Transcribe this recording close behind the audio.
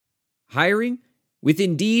Hiring? With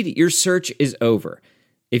Indeed, your search is over.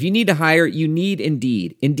 If you need to hire, you need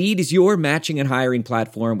Indeed. Indeed is your matching and hiring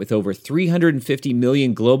platform with over 350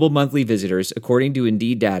 million global monthly visitors, according to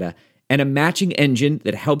Indeed data, and a matching engine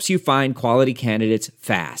that helps you find quality candidates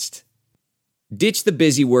fast. Ditch the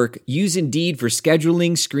busy work. Use Indeed for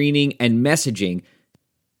scheduling, screening, and messaging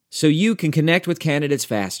so you can connect with candidates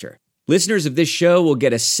faster. Listeners of this show will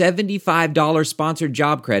get a $75 sponsored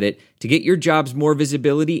job credit to get your jobs more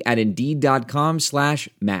visibility at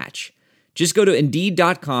Indeed.com/match. Just go to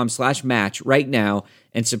Indeed.com/match right now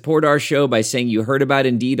and support our show by saying you heard about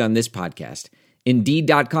Indeed on this podcast.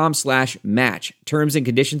 Indeed.com/match. Terms and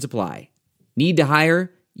conditions apply. Need to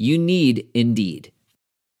hire? You need Indeed.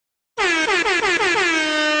 Neal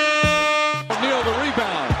the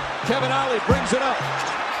rebound. Kevin Ollie brings it up.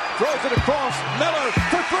 Throws it across. Miller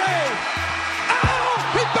for three. Oh!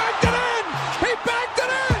 He backed it in! He backed it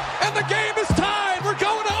in! And the game is tied. We're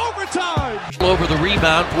going to overtime. Over the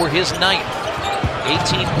rebound for his ninth.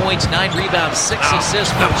 18 points, 9 rebounds, 6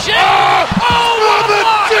 assists for Jay. Oh, what the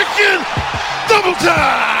chicken! Double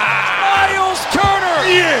time! Miles Turner!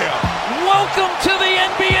 Yeah! Welcome to the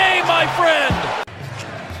NBA, my friend!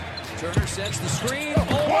 Turner sets the screen. No!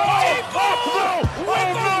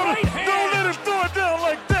 Don't let him throw it down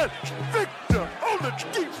like that! Victor on the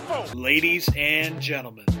default! Ladies and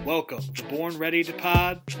gentlemen, welcome to Born Ready to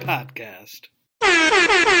Pod podcast.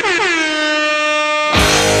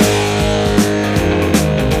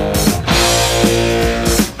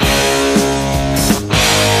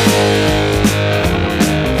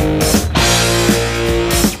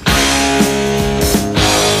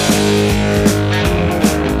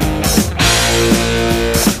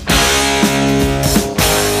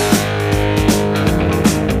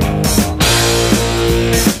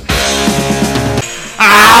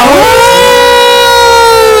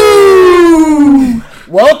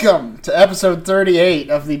 Welcome to episode 38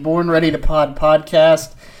 of the Born Ready to Pod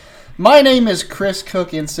podcast. My name is Chris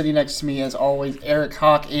Cook, and sitting next to me, as always, Eric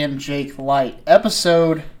Hawk and Jake Light.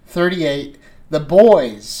 Episode 38, the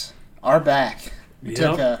boys are back. We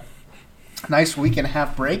took a nice week and a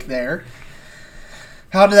half break there.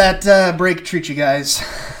 How did that break treat you guys?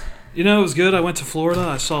 You know, it was good. I went to Florida.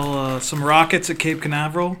 I saw some Rockets at Cape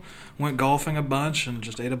Canaveral, went golfing a bunch, and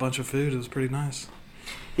just ate a bunch of food. It was pretty nice.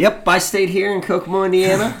 Yep, I stayed here in Kokomo,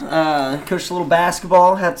 Indiana. Coached a little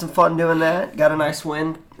basketball, had some fun doing that. Got a nice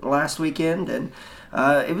win last weekend, and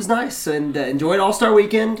it was nice. And enjoyed All-Star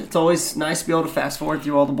Weekend. It's always nice to be able to fast forward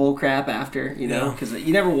through all the bull crap after, because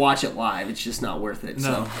you never watch it live. It's just not worth it.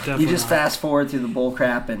 No, so you just fast forward through the bull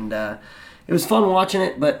crap, and it was fun watching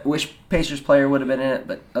it. But wish Pacers player would have been in it.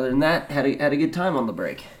 But other than that, had a good time on the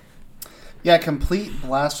break. Yeah, complete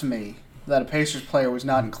blasphemy that a Pacers player was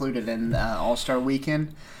not included in All-Star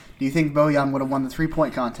Weekend. Do you think Bojan would have won the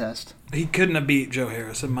three-point contest? He couldn't have beat Joe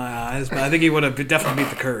Harris in my eyes, but I think he would have definitely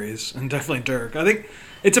beat the Currys and definitely Dirk. I think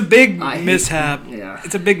it's a big mishap. Yeah.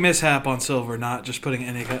 It's a big mishap on Silver not just putting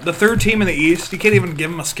any. The third team in the East, you can't even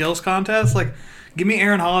give him a skills contest. Like, give me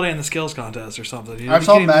Aaron Holiday in the skills contest or something. You know? I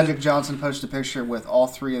saw Magic Johnson post a picture with all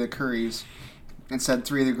three of the Currys and said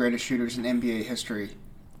 3 of the greatest shooters in NBA history,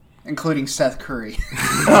 including Seth Curry.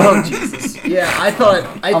 Oh Jesus! Yeah, I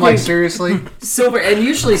think like, seriously? Silver, and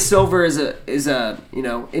usually Silver is a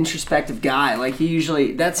introspective guy. Like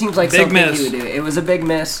that seems like big something miss. he would do. It was a big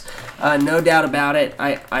miss, no doubt about it.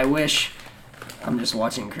 I wish. I'm just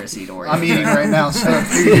watching Chris eat Oreos. I'm eating right now, so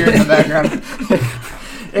if you hear it in the background.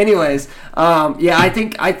 Anyways, I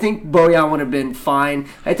think Bojan would have been fine.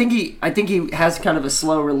 I think he has kind of a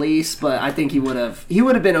slow release, but I think he would have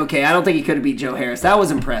been okay. I don't think he could have beat Joe Harris. That was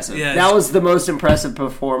impressive. Yeah, that was the most impressive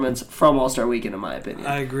performance from All-Star Weekend, in my opinion.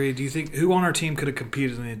 I agree. Do you think who on our team could have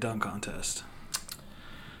competed in the dunk contest?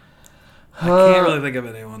 I can't really think of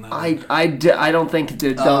anyone. I don't think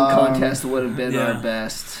the dunk contest would have been our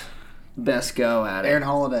best go at it. Aaron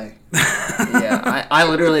Holiday. Yeah, I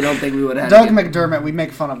literally don't think we would have. Doug McDermott, we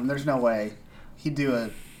make fun of him. There's no way he'd do a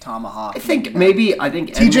tomahawk. I think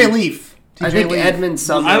TJ Leaf. Edmund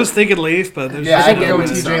Sumner. I was thinking Leaf, but there's I think Edmund go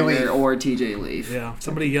with TJ Leaf or TJ Leaf. Yeah,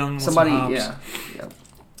 somebody young. With Somebody, some yeah.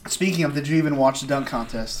 Speaking of, did you even watch the dunk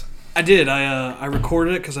contest? I did. I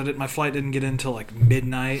recorded it because my flight didn't get in until like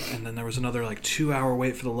midnight, and then there was another like 2-hour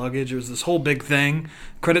wait for the luggage. It was this whole big thing.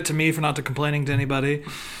 Credit to me for not complaining to anybody.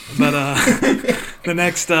 But the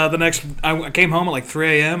next I came home at like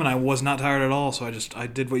 3 a.m. and I was not tired at all. So I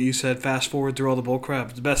did what you said. Fast forward through all the bull crap.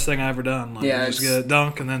 It's the best thing I ever done. Like, yeah, just get a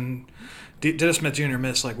dunk and then. Dennis Smith Jr.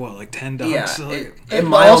 missed 10 dunks. Yeah, and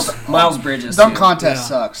Miles Bridges. Dunk contest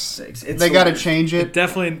sucks. They got to change it. It's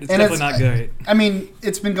definitely not great. I mean,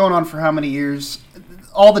 it's been going on for how many years?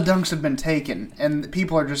 all the dunks had been taken, and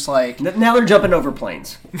people are just like... Now they're jumping over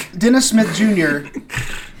planes. Dennis Smith Jr.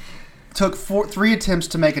 took 3 attempts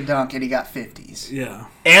to make a dunk, and he got 50s. Yeah.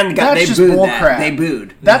 And That's they just booed bull that. crap. They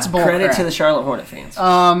booed. That's bull Credit crap. to the Charlotte Hornet fans.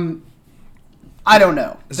 I don't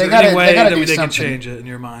know. Is They there gotta any way that do they something. can change it in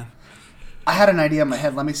your mind? I had an idea in my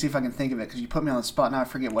head. Let me see if I can think of it, because you put me on the spot. Now I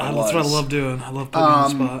forget what it was. That's what I love doing. I love putting you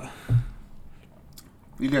on the spot.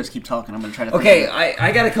 You guys keep talking. I'm going to try to think Okay, of it.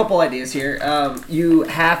 I got a couple ideas here. You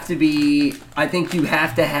have to be... I think you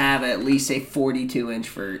have to have at least a 42-inch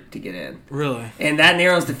vert to get in. Really? And that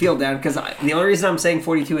narrows the field down, because the only reason I'm saying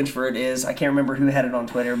 42-inch vert is, I can't remember who had it on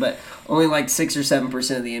Twitter, but only like 6 or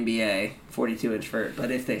 7% of the NBA, 42-inch vert.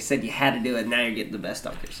 But if they said you had to do it, now you're getting the best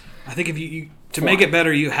dunkers. I think if you to make it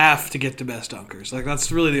better, you have to get the best dunkers. Like,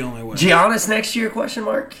 that's really the only way. Giannis next year, question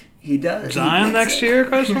mark? He does. Zion next year,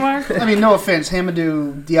 question mark? I mean, no offense.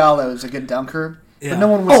 Hamidou Diallo is a good dunker. Yeah. But no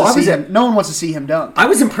one wants to see him. No one wants to see him dunk. I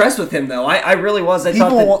was impressed with him, though. I really was. I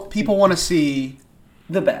thought that People want to see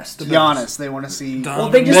the best. Giannis. They want to see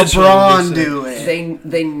Donovan they just- Mitchell, LeBron you do it.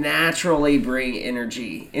 They naturally bring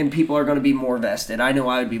energy, and people are going to be more vested. I know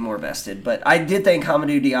I would be more vested, but I did think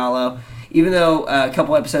Hamidou Diallo, even though a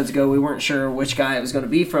couple episodes ago we weren't sure which guy it was going to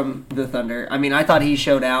be from the Thunder. I mean, I thought he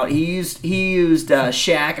showed out. He used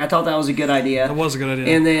Shaq. I thought that was a good idea. That was a good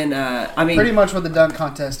idea. And then I mean, Pretty much what the dunk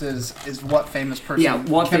contest is what famous person yeah,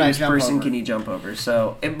 what can I famous jump person over? can you jump over?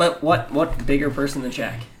 So, but what bigger person than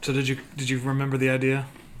Shaq? So did you remember the idea?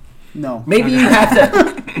 No. Maybe you have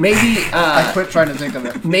to. Maybe I quit trying to think of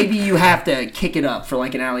it. maybe you have to kick it up for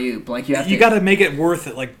like an alley oop. Like you have to. You got to make it worth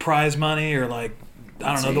it, like prize money or like,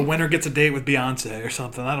 I don't know, see. the winner gets a date with Beyonce or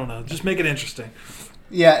something. I don't know. Just make it interesting.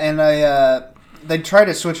 Yeah, and they tried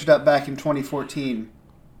to switch it up back in 2014.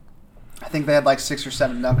 I think they had like 6 or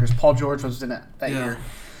 7 dunkers. Paul George was in it that Yeah. year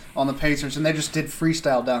on the Pacers, and they just did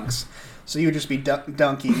freestyle dunks. So you would just be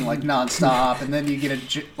dunking like nonstop, and then you get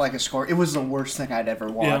a score. It was the worst thing I'd ever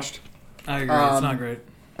watched. I agree. It's not great.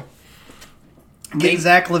 Get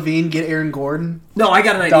Zach LaVine, get Aaron Gordon, No, I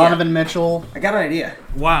got an idea. Donovan Mitchell. I got an idea.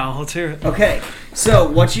 Wow, let's hear it. Okay, so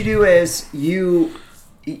what you do is you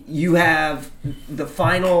have the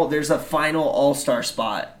final. There's a final All-Star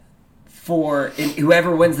spot for and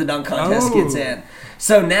whoever wins the dunk contest gets in.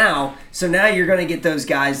 So now you're going to get those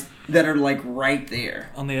guys that are like right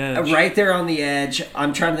there On the edge. right there on the edge.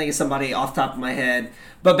 I'm trying to think of somebody off the top of my head.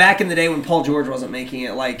 But back in the day when Paul George wasn't making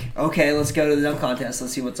it, like, okay, let's go to the dunk contest.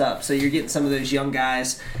 Let's see what's up. So you're getting some of those young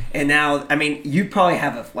guys. And now, I mean, you'd probably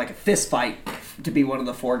have a fist fight to be one of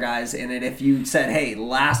the 4 guys in it if you said, hey,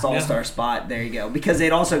 last All-Star spot, there you go. Because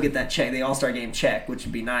they'd also get that check, the All-Star game check, which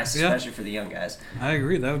would be nice, Yeah. especially for the young guys. I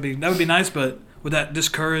agree. That would be nice, but would that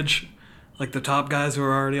discourage like the top guys who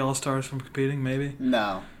are already all-stars from competing, maybe?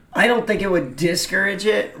 No. I don't think it would discourage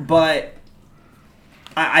it, but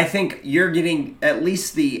I think you're getting at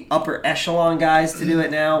least the upper echelon guys to do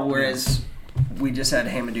it now, whereas we just had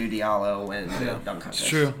Hamidou Diallo win the dunk contest. It's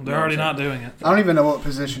true. They're already not doing it. I don't even know what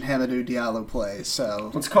position Hamidou Diallo plays,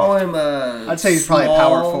 so Let's call him I'd say he's probably a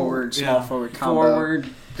power forward, small yeah, forward combo. forward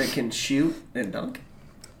that can shoot and dunk.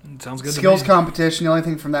 Sounds good Skills to me. competition. The only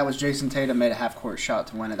thing from that was Jason Tatum made a half-court shot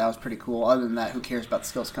to win it. That was pretty cool. Other than that, who cares about the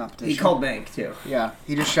skills competition? He called bank too. Yeah,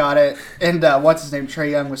 he just shot it. And what's his name? Trey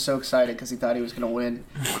Young was so excited because he thought he was going to win,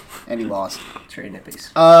 and he lost. Trey Nippies.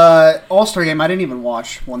 All-Star game, I didn't even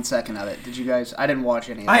watch 1 second of it. Did you guys? I didn't watch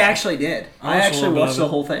any of it. I actually did. I I watched a actually little bit watched of the it.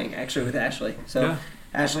 whole thing, actually, with Ashley. So, Yeah.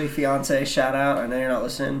 Ashley, fiance, shout out. I know you're not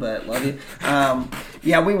listening, but love you.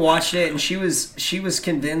 Yeah, we watched it, and she was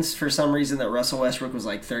convinced for some reason that Russell Westbrook was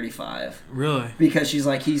like 35 Really? because she's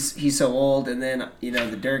like he's so old, and then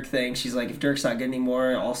the Dirk thing. She's like, if Dirk's not good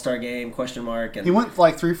anymore, All-Star game ? And He went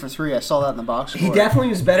like 3 for 3. I saw that in the box score. he definitely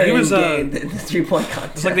was better He in was, game than the 3-point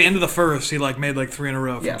contest. It's like the end of the first. He like made like 3 in a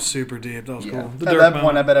row from Yeah. super deep. That was Yeah. cool. The At Dirk that point,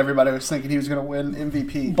 moment. I bet everybody was thinking he was going to win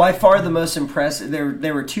MVP. By far the most impressive.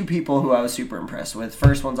 There were 2 people who I was super impressed with.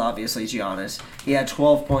 First one's obviously Giannis. He had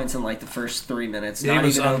 12 points in like the first 3 minutes, Yeah, he not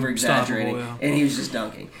was even over exaggerating, unstoppable, yeah. and he was just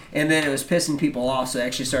dunking. And then it was pissing people off, so they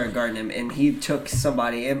actually started guarding him. And he took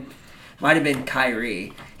somebody. It might have been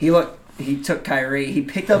Kyrie. He took Kyrie. He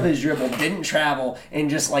picked up his dribble, didn't travel, and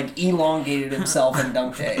just like elongated himself and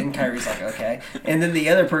dunked it. And Kyrie's like, okay. And then the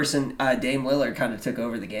other person, Dame Lillard, kind of took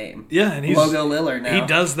over the game. Yeah, and he's Logo Lillard now. He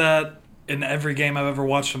does that in every game I've ever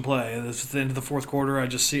watched him play. It's at the end of the fourth quarter. I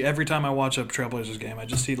just see every time I watch a Trailblazers game, I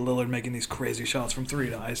just see Lillard making these crazy shots from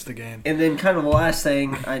 3 to ice the game. And then kind of the last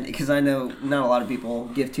thing, because I know not a lot of people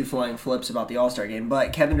give 2 flying flips about the All-Star game,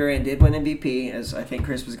 but Kevin Durant did win MVP, as I think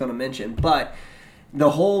Chris was going to mention. But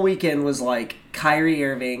the whole weekend was like Kyrie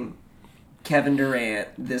Irving Kevin Durant,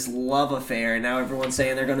 this love affair, and now everyone's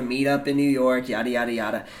saying they're going to meet up in New York, yada, yada,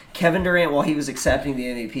 yada. Kevin Durant, while he was accepting the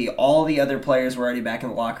MVP, all the other players were already back in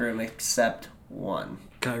the locker room except one.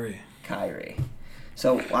 Kyrie.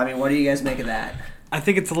 So, I mean, what do you guys make of that? I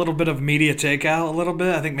think it's a little bit of media takeout. A little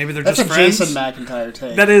bit. I think maybe they're That's just a friends. Jason McIntyre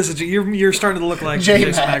take. That is. You're starting to look like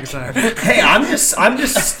Jason Mac. McIntyre. Hey, I'm just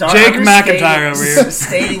Jake McIntyre over here.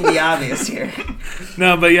 Stating the obvious here.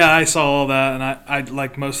 No, but yeah, I saw all that, and I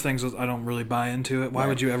like most things. I don't really buy into it. Why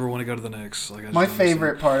would you ever want to go to the Knicks? Like, I just My don't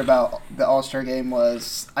favorite part about the All-Star game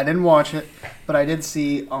was, I didn't watch it, but I did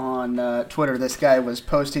see on Twitter this guy was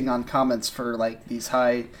posting on comments for like these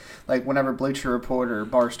high, like whenever Bleacher Report or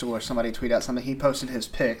Barstool or somebody tweet out something, he posted his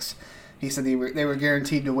picks. He said they were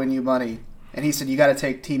guaranteed to win you money. And he said, you got to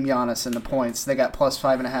take Team Giannis in the points. They got plus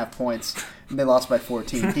 5.5 points, and they lost by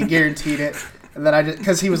 14. He guaranteed it. And then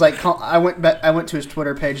because he was like, I went to his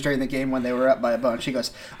Twitter page during the game when they were up by a bunch. He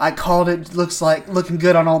goes, I called it. Looking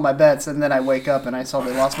good on all my bets. And then I wake up and I saw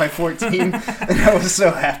they lost by 14, and I was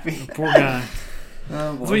so happy. Poor guy.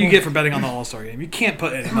 Oh, That's what you get for betting on the All-Star game. You can't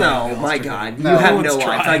put any money on the No, my All-Star God. game. You have one's no life.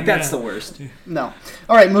 trying, Like, that's yeah. the worst. No.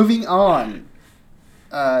 All right, moving on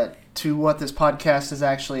to what this podcast is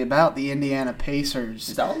actually about, the Indiana Pacers.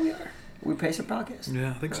 Is that what we are? We Pacer podcast?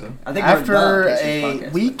 Yeah, I think so. I think After we're the Pacers a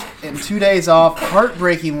podcast. week and 2 days off,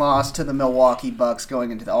 heartbreaking loss to the Milwaukee Bucks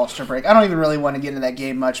going into the All-Star break. I don't even really want to get into that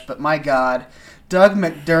game much, but my God, Doug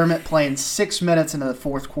McDermott playing 6 minutes into the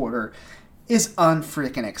fourth quarter is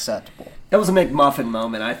unfreaking acceptable. That was a McMuffin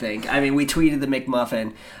moment, I think. I mean, we tweeted the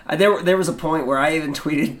McMuffin. There was a point where I even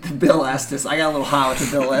tweeted the Bill Estes. I got a little hot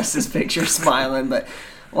with the Bill Estes picture, smiling. But,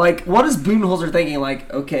 like, what is Budenholzer thinking?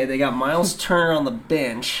 Like, okay, they got Miles Turner on the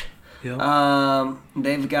bench. Yep.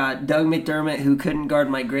 They've got Doug McDermott, who couldn't guard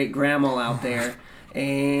my great-grandma out there.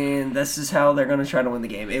 And this is how they're going to try to win the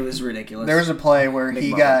game. It was ridiculous. There was a play where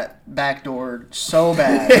he McMuffin. got backdoored so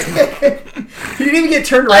bad. He didn't even get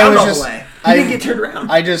turned around all the way. He didn't get turned around.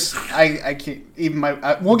 I can't even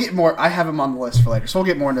we'll get more. I have him on the list for later, so we'll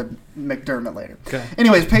get more into McDermott later. Okay.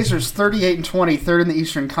 Anyways, Pacers 38-20, third in the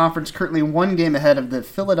Eastern Conference, currently one game ahead of the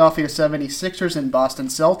Philadelphia 76ers and Boston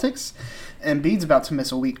Celtics. Embiid's about to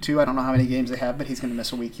miss a week too. I don't know how many games they have, but he's going to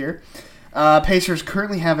miss a week here. Pacers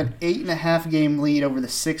currently have an 8.5 game lead over the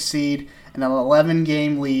 6th seed and an 11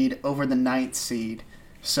 game lead over the 9th seed.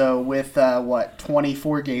 So with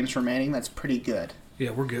 24 games remaining, that's pretty good. Yeah,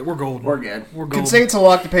 we're good. We're golden. We're good. We're Could golden. say it's a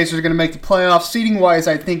lock. The Pacers are going to make the playoffs. Seating wise,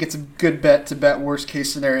 I think it's a good bet to bet worst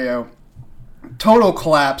case scenario. Total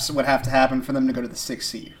collapse would have to happen for them to go to the 6th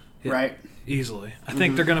seed, Yeah. right? Easily. I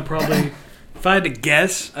think they're going to probably, if I had to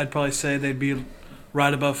guess, I'd probably say they'd be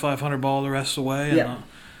right above 500 ball the rest of the way. And, Yeah.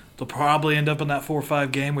 they'll probably end up in that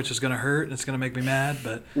 4-5 game, which is going to hurt, and it's going to make me mad.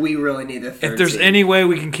 But We really need a third if there's seed. any way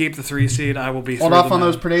we can keep the 3 seed, I will be Hold thrilled off on to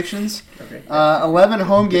those know. predictions. Okay. 11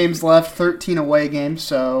 home games left, 13 away games,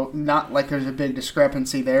 so not like there's a big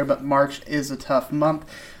discrepancy there, but March is a tough month.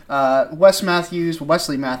 Wesley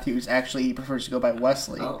Matthews, actually, he prefers to go by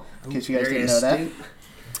Wesley, Oh, in case you guys very didn't know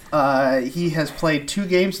that. astute. He has played 2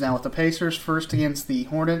 games now with the Pacers, first against the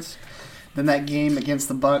Hornets, then that game against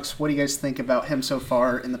the Bucks. What do you guys think about him so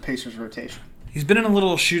far in the Pacers rotation? He's been in a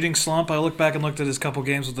little shooting slump. I look back and looked at his couple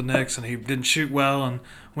games with the Knicks, and he didn't shoot well. And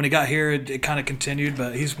when he got here, it kind of continued.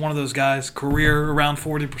 But he's one of those guys, career around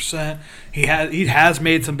 40%. He has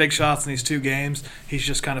made some big shots in these 2 games. He's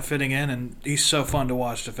just kind of fitting in, and he's so fun to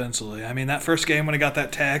watch defensively. I mean, that first game when he got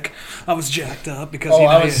that tech, I was jacked up because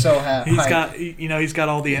I was so happy. he's got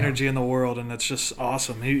all the energy in the world, and it's just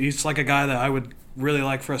awesome. He's like a guy that I would really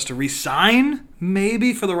like for us to re-sign,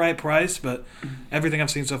 maybe for the right price. But everything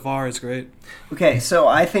I've seen so far is great. Okay, so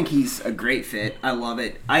I think he's a great fit. I love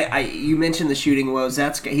it. You mentioned the shooting woes.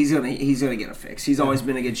 He's gonna get a fix. He's always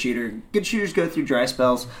been a good shooter. Good shooters go through dry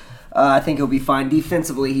spells. I think he'll be fine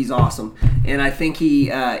defensively. He's awesome, and I think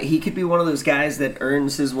he could be one of those guys that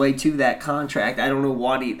earns his way to that contract. I don't know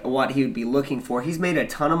what he would be looking for. He's made a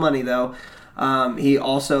ton of money though. He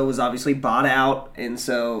also was obviously bought out, and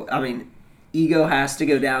so I mean, ego has to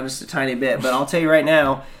go down just a tiny bit. But I'll tell you right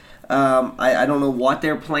now, I don't know what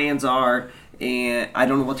their plans are. And I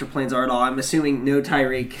don't know what their plans are at all. I'm assuming no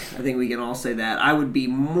Tyreek. I think we can all say that. I would be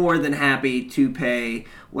more than happy to pay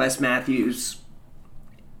Wes Matthews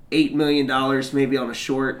 $8 million, maybe on a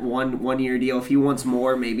short one-year deal. If he wants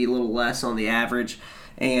more, maybe a little less on the average,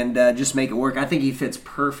 and just make it work. I think he fits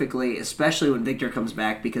perfectly, especially when Victor comes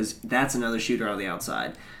back, because that's another shooter on the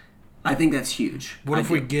outside. I think that's huge. What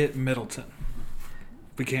if we get Middleton?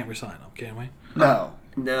 We can't resign him, can we? No.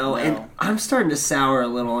 And I'm starting to sour a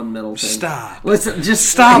little on Middleton. Stop. Listen, just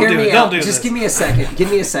Stop hear doing me it. out. Don't do Just this. give me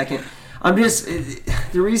a second. I'm just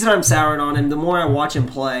the reason I'm souring on him. The more I watch him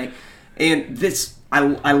play, And this,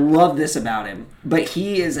 I love this about him, but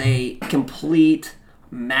he is a complete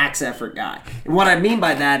max effort guy. And what I mean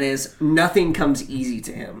by that is nothing comes easy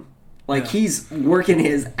to him. Like, he's working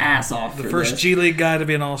his ass off. The first G League guy to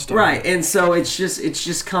be an all-star. Right, and so it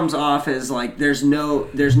just comes off as like there's no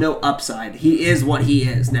upside. He is what he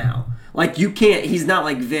is now. Like, you can't, he's not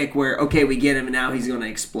like Vic where, okay, we get him and now he's going to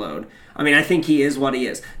explode. I mean, I think he is what he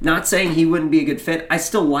is. Not saying he wouldn't be a good fit. I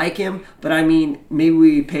still like him, but I mean, maybe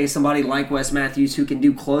we pay somebody like Wes Matthews who can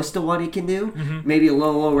do close to what he can do, maybe a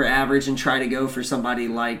little lower average, and try to go for somebody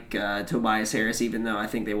like Tobias Harris, even though I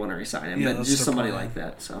think they want to resign him. Yeah, but just somebody like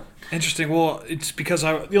that. So interesting. Well, it's because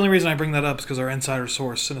the only reason I bring that up is because our insider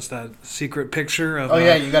source sent us that secret picture of. Oh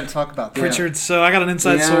yeah, you got to talk about that. Pritchard. So I got an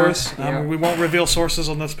inside source. Yeah. We won't reveal sources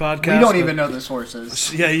on this podcast. We don't even know the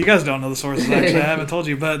sources. Yeah, you guys don't know the sources. Actually, I haven't told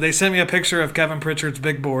you, but they sent me a picture of Kevin Pritchard's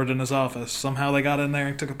big board in his office. Somehow they got in there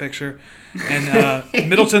and took a picture. And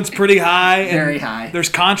Middleton's pretty high. Very high. There's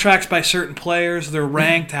contracts by certain players. They're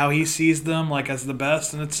ranked how he sees them, like as the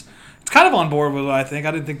best, and it's kind of on board with what I think.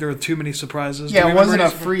 I didn't think there were too many surprises. Yeah, it wasn't a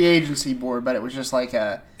free agency board, but it was just like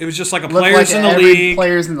a. It was just like players in the league.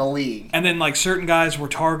 Players in the league. And then like certain guys were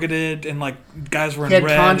targeted, and like guys were in He had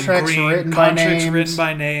red contracts and green. written by names. Written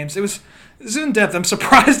by names. It was in depth. I'm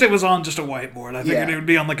surprised it was on just a whiteboard. I think it would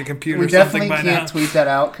be on like a computer We or something definitely by now. can't tweet that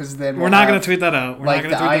out because then We're not going to tweet that out. We're like not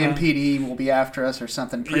the gonna tweet that out. IMPD will be after us or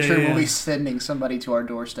something. Pritchard will be sending somebody to our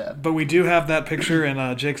doorstep. But we do have that picture,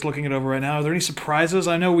 and Jake's looking it over right now. Are there any surprises?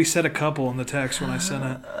 I know we said a couple in the text when I sent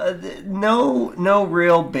it. No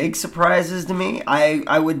real big surprises to me.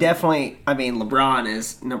 I would definitely. I mean, LeBron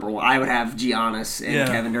is number one. I would have Giannis and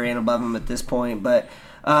Kevin Durant above him at this point, but.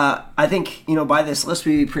 I think by this list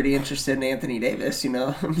we'd be pretty interested in Anthony Davis. A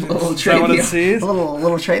little trade. A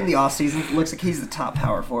little trade in the offseason. Looks like he's the top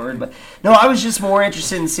power forward. But no, I was just more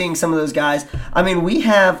interested in seeing some of those guys. I mean, we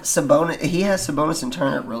have Sabonis. He has Sabonis and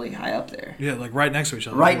Turner really high up there. Yeah, like right next to each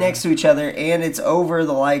other. Right next to each other, and it's over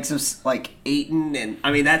the likes of like Ayton, and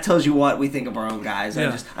I mean that tells you what we think of our own guys.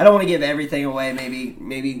 Yeah. I don't want to give everything away.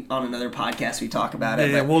 Maybe on another podcast we talk about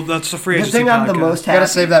it. Yeah. Well, that's the free agency. The thing I'm the most happy. Gotta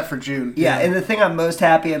save that for June. Yeah, and the thing I'm most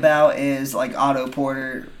happy about is like Otto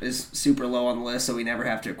Porter is super low on the list, so we never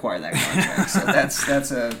have to acquire that contract. So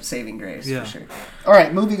that's a saving grace for sure. All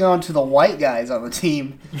right, moving on to the white guys on the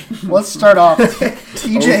team. Let's start off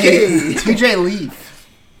TJ Leaf.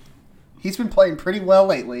 He's been playing pretty well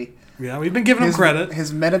lately. Yeah, we've been giving him credit.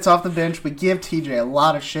 His minutes off the bench. We give TJ a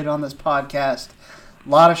lot of shit on this podcast, a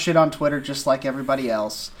lot of shit on Twitter, just like everybody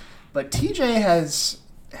else. But TJ has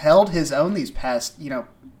held his own these past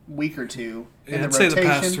week or two in the I'd say rotation. the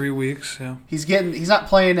past 3 weeks. Yeah, he's not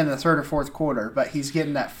playing in the third or fourth quarter, but he's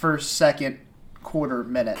getting that first, second quarter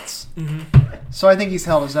minutes. Mm-hmm. So I think he's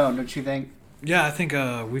held his own, don't you think? Yeah, I think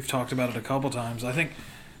we've talked about it a couple times. I think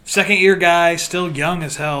second-year guy, still young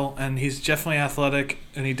as hell, and he's definitely athletic,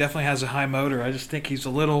 and he definitely has a high motor. I just think he's a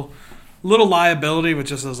little liability with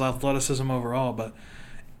just his athleticism overall, but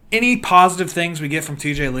any positive things we get from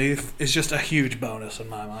TJ Leaf is just a huge bonus in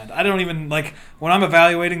my mind. I don't even, when I'm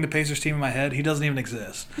evaluating the Pacers team in my head, he doesn't even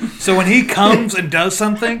exist. So when he comes and does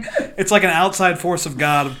something, it's like an outside force of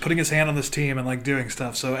God of putting his hand on this team and, doing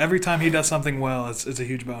stuff. So every time he does something well, it's a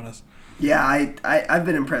huge bonus. Yeah, I've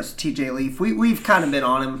been impressed with TJ Leaf. We've kind of been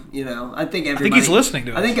on him, I think everybody. I think he's listening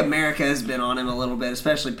to us. I think America has been on him a little bit,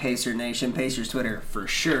 especially Pacer Nation, Pacers Twitter for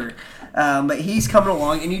sure. But he's coming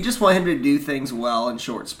along, and you just want him to do things well in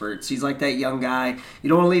short spurts. He's like that young guy. You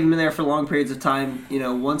don't want to leave him in there for long periods of time.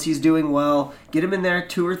 Once he's doing well, get him in there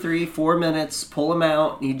 2 or 3, 4 minutes, pull him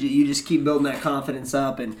out. You just keep building that confidence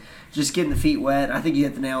up and just getting the feet wet. I think you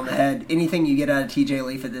hit the nail on the head. Anything you get out of TJ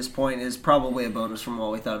Leaf at this point is probably a bonus from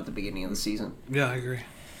what we thought at the beginning of the season. Yeah, I agree.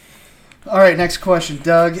 All right, next question.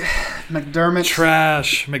 Doug McDermott.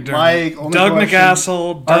 Trash McDermott. Doug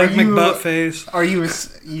McAstle. Doug McButtface. Are you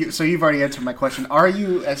so you've already answered my question. Are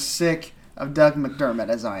you as sick of Doug McDermott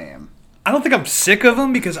as I am? I don't think I'm sick of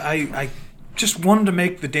him because I just want him to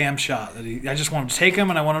make the damn shot. I just want him to take him,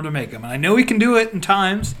 and I want him to make him. And I know he can do it in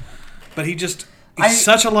times, but he's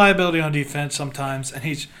such a liability on defense sometimes, and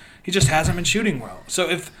he just hasn't been shooting well. So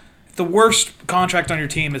if the worst contract on your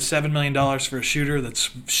team is $7 million for a shooter that's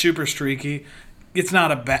super streaky, it's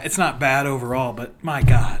not bad overall, but my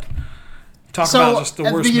God. Talk about just the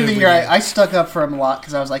worst move. At the beginning of the year, I stuck up for him a lot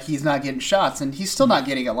because I was like, he's not getting shots, and he's still not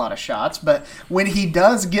getting a lot of shots. But when he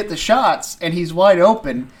does get the shots and he's wide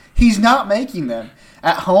open, he's not making them.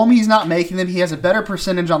 At home, he's not making them. He has a better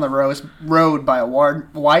percentage on the road by a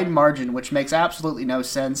wide margin, which makes absolutely no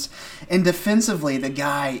sense. And defensively, the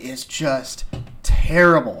guy is just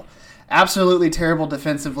terrible. Absolutely terrible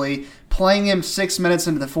defensively. playing him 6 minutes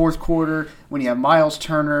into the fourth quarter when you have Miles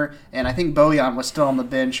Turner, and I think Bojan was still on the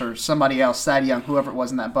bench, or somebody else, Thad Young, whoever it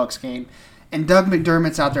was in that Bucks game, and Doug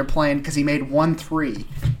McDermott's out there playing because he made 1 3.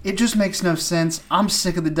 It just makes no sense. I'm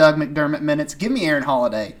sick of the Doug McDermott minutes. Give me Aaron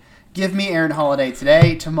Holiday. Give me Aaron Holiday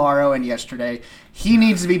today, tomorrow, and yesterday. He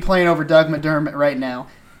needs to be playing over Doug McDermott right now.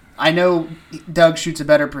 I know Doug shoots a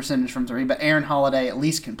better percentage from 3, but Aaron Holiday at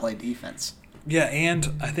least can play defense. Yeah,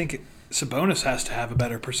 and I think Sabonis has to have a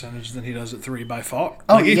better percentage than he does at 3 by far.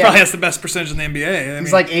 Oh, he probably has the best percentage in the NBA.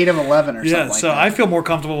 He's like 8 of 11 or something like that. So I feel more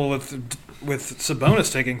comfortable with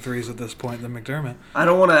Sabonis taking threes at this point than McDermott. I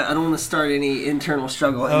don't want to start any internal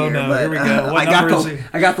struggle Oh, here. no, but, here we go. What I number is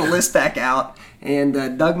he? got the list back out, and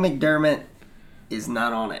Doug McDermott is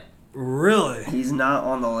not on it. Really? He's not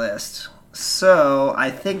on the list. So I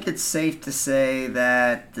think it's safe to say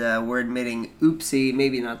that we're admitting, oopsie,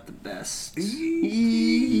 maybe not the best.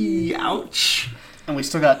 Ouch. And we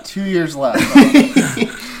still got 2 years left.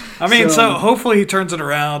 I mean, so hopefully he turns it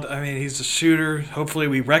around. I mean, he's a shooter. Hopefully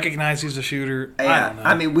we recognize he's a shooter. I don't know.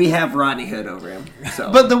 I mean, we have Rodney Hood over him.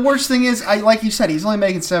 So. But the worst thing is, like you said, he's only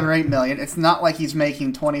making $7 or $8 million. It's not like he's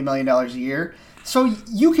making $20 million a year. So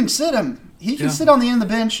you can sit him. He can sit on the end of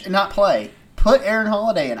the bench and not play. Put Aaron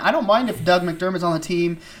Holiday in. I don't mind if Doug McDermott's on the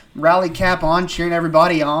team, rally cap on, cheering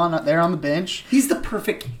everybody on there on the bench. He's the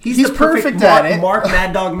perfect. He's He's the perfect perfect at it. Mark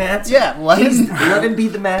Mad Dog Matz. Yeah, let him be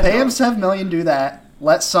the Mad Pay Dog. him $7 million, do that.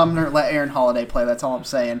 Let Sumner, let Aaron Holiday play. That's all I'm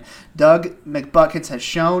saying. Doug McBuckets has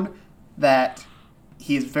shown that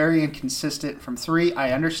he is very inconsistent from 3.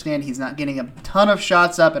 I understand he's not getting a ton of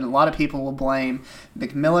shots up, and a lot of people will blame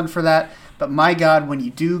McMillan for that. But my God, when you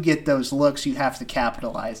do get those looks, you have to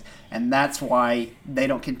capitalize. And that's why they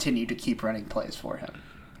don't continue to keep running plays for him.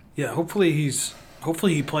 Yeah, hopefully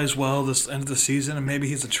he plays well this end of the season, and maybe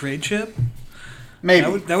he's a trade chip.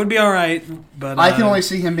 Maybe. That would be all right. But I can only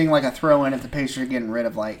see him being like a throw-in if the Pacers are getting rid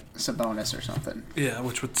of like Sabonis or something. Yeah,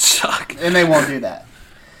 which would suck. And they won't do that.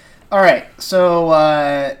 All right,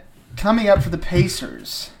 so coming up for the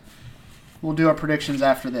Pacers, we'll do our predictions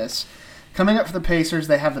after this. Coming up for the Pacers,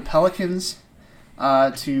 they have the Pelicans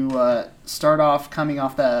to start off coming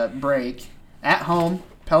off the break at home.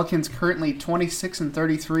 Pelicans currently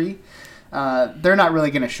 26-33. They're not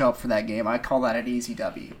really going to show up for that game. I call that an easy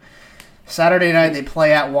W. Saturday night they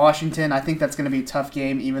play at Washington. I think that's going to be a tough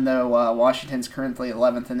game, even though Washington's currently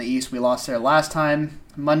 11th in the East. We lost there last time.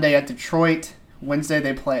 Monday at Detroit. Wednesday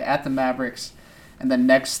they play at the Mavericks. And then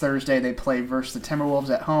next Thursday they play versus the Timberwolves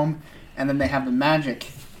at home. And then they have the Magic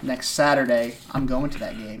next Saturday. I'm going to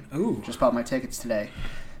that game. Ooh. Just bought my tickets today.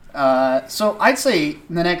 So I'd say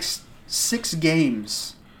in the next 6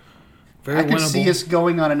 games, I could see us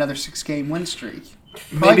going on another 6-game win streak.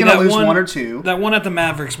 Probably going to lose 1 or 2. That one at the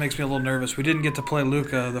Mavericks makes me a little nervous. We didn't get to play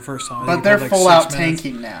Luka the first time. But they're full out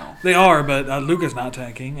tanking now. They are, but Luka's not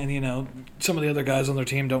tanking. And, some of the other guys on their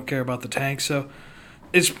team don't care about the tank. So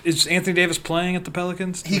is Anthony Davis playing at the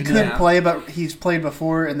Pelicans? He could play, but he's played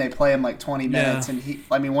before, and they play him like 20 minutes. Yeah.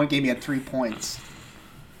 And one game he had 3 points.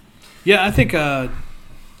 Yeah, I think 4-2,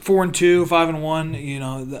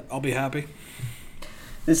 5-1, I'll be happy.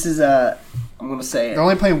 This is I'm going to say it. They're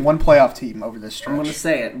only playing 1 playoff team over this stretch. I'm going to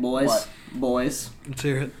say it, boys. What? Boys. Let's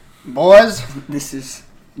hear it. Boys. This is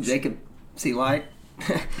Jacob C. Light.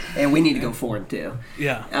 And we need to go 4-2.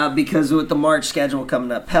 Yeah. Because with the March schedule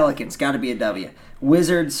coming up, Pelicans got to be a W.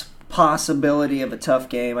 Wizards, possibility of a tough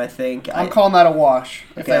game, I think. I'm calling that a wash.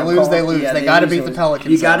 If they lose, they lose. Yeah, they got to beat the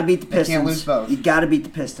Pelicans. You got to beat the Pistons. They can't lose both. You got to beat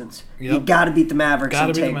the Pistons. Yep. You got to beat the Mavericks. Got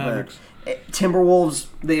to beat the Mavericks. Timberwolves,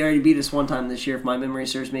 they already beat us one time this year, if my memory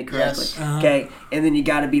serves me correctly. Yes. Okay, and then you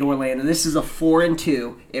got to beat Orlando. This is a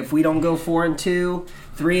 4-2. If we don't go 4-2,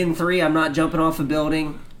 3-3, I'm not jumping off a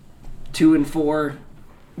building. 2-4,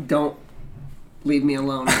 don't leave me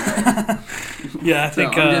alone. Yeah, I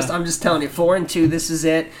think I'm just telling you, 4-2. This is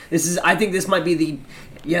it. I think this might be the.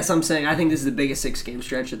 Yes, I'm saying I think this is the biggest 6-game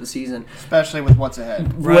stretch of the season. Especially with what's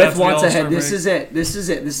ahead. With what's ahead. This is it. This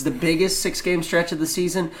is the biggest 6-game stretch of the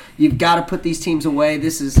season. You've got to put these teams away.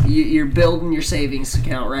 You're building your savings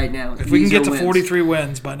account right now. If we can get to 43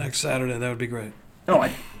 wins by next Saturday, that would be great. Oh,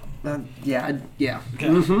 yeah.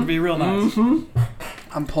 It would be real nice. Mm-hmm.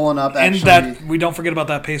 I'm pulling up, and actually. that we don't forget about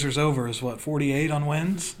that Pacers over is what, 48 on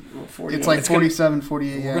wins? 48. It's like 47,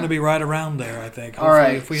 48, We're going to be right around there, I think. All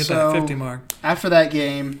right. If we hit that 50 mark. After that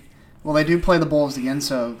game, well, they do play the Bulls again,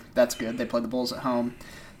 so that's good. They play the Bulls at home.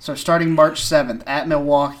 So starting March 7th, at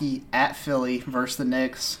Milwaukee, at Philly, versus the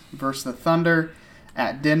Knicks, versus the Thunder,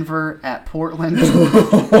 at Denver, at Portland,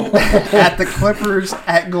 at the Clippers,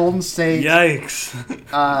 at Golden State.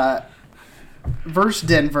 Yikes. Versus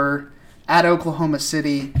Denver, at Oklahoma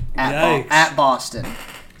City, at Boston.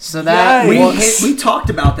 So that We talked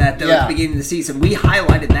about that though at the beginning of the season. We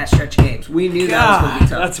highlighted that stretch of games. We knew that was going to be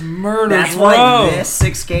tough. That's murder. That's why this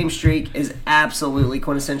 6-game streak is absolutely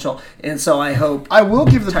quintessential. And so I hope I will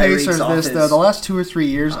give the Tyreek's Pacers off this his- though. The last 2 or 3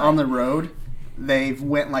 years on the road, they've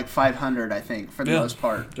went like 500, I think, for the most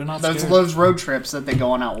part. They're not those scared. road trips that they go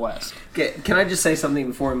on out west. Okay, can I just say something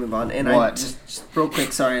before we move on? And What? Just real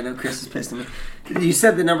quick, sorry, I know Chris is pissed at me. You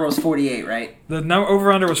said the number was 48, right? The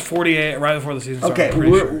over-under was 48 right before the season started. Okay, I'm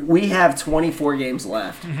pretty sure. we have 24 games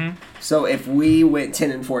left. Mm-hmm. So if we went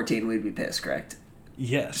 10-14, we'd be pissed, correct?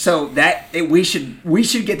 Yes. So we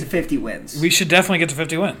should get to 50 wins. We should definitely get to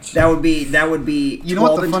 50 wins. That would be. You know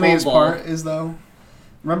what 12 the and funniest 12 ball. part is though?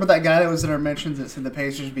 Remember that guy that was in our mentions that said the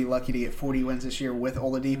Pacers would be lucky to get 40 wins this year with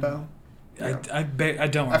Oladipo? I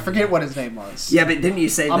don't. I forget what his name was. Yeah, but didn't you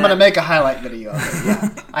say I'm that? going to make a highlight video of it.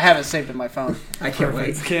 Yeah. I have it saved in my phone. I can't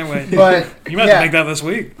wait. Can't wait. But You might have to make that this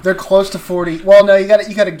week. They're close to 40. Well, no, you got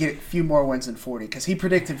to get a few more wins than 40 because he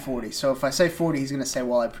predicted 40. So if I say 40, he's going to say,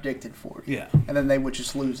 "Well, I predicted 40." Yeah. And then they would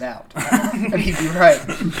just lose out, and he'd be right.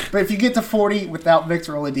 But if you get to 40 without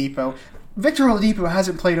Victor Oladipo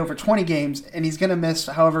hasn't played over 20 games, and he's going to miss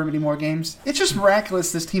however many more games. It's just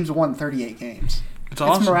miraculous. This team's won 38 games. It's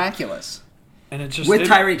awesome. It's miraculous. And it just With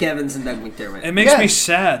Tyreek Evans and Doug McDermott. It makes me Yes.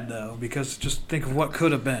 sad though because just think of what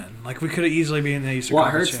could have been. Like we could have easily been in the Eastern What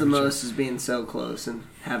Conference hurts the Championship. most is being so close and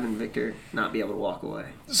having Victor not be able to walk away.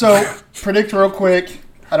 So, predict real quick.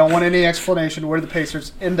 I don't want any explanation. Where do the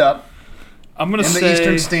Pacers end up I'm gonna in the say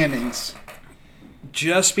Eastern standings?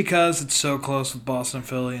 just because it's so close with Boston and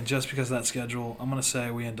Philly, and just because of that schedule, I'm gonna say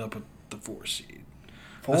we end up with the 4 seed.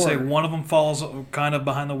 I say one of them falls kind of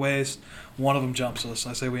behind the waist, one of them jumps us.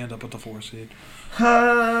 I say we end up with the 4 seed.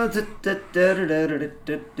 I'll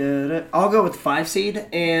go with the 5 seed,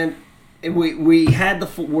 and we're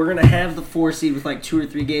gonna have the 4 seed with like 2 or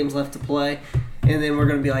 3 games left to play, and then we're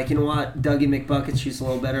gonna be like, you know what, Dougie McBucket shoots a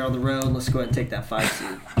little better on the road. Let's go ahead and take that 5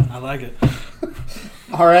 seed. I like it.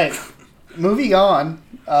 All right. Moving on.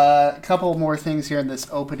 A couple more things here in this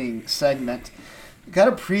opening segment. Got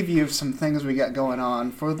a preview of some things we got going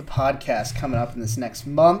on for the podcast coming up in this next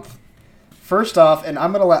month. First off, and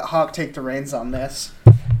I'm going to let Hawk take the reins on this.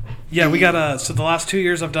 Yeah, we got so the last 2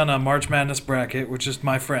 years I've done a March Madness bracket, which is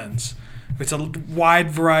my friends. It's a wide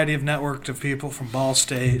variety of network of people from Ball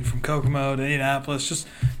State, from Kokomo to Indianapolis, just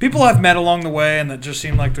people I've met along the way and that just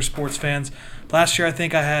seem like they're sports fans. Last year I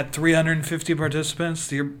think I had 350 participants.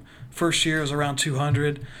 The first year was around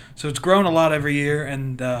 200. So it's grown a lot every year,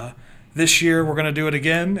 and this year we're going to do it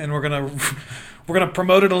again, and we're going to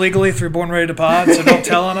promote it illegally through Born Ready to Pod, so don't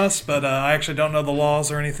tell on us. But I actually don't know the laws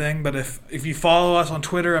or anything. But if you follow us on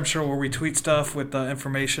Twitter, I'm sure we'll retweet stuff with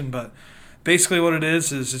information. But basically what it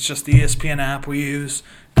is it's just the ESPN app we use.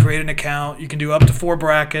 Create an account. You can do up to 4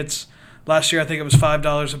 brackets. Last year I think it was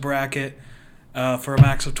 $5 a bracket for a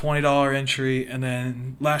max of $20 entry. And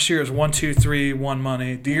then last year it was 1, 2, 3, 1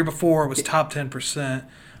 money. The year before it was top 10%.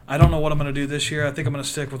 I don't know what I'm going to do this year. I think I'm going to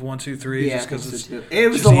stick with 1, 2, 3 just because it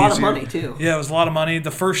was just a lot of easier. money too. Yeah, it was a lot of money.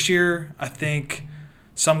 The first year, I think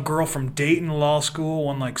some girl from Dayton Law School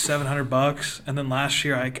won like $700, and then last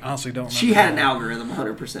year, I honestly don't remember. She had an algorithm,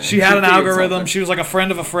 100%. She had an figured algorithm. something. She was like a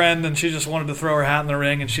friend of a friend, and she just wanted to throw her hat in the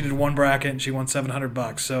ring, and she did 1 bracket, and she won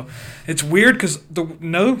 $700. So it's weird because I'm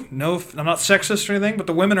not sexist or anything, but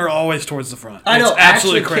the women are always towards the front. I know. It's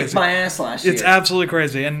absolutely actually crazy. kicked my ass last year. It's absolutely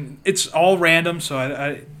crazy, and it's all random. So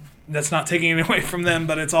I that's not taking it away from them,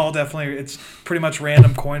 but it's all it's pretty much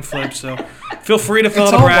random coin flips. So feel free to fill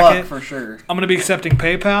It's out a all bracket luck for sure. I'm going to be accepting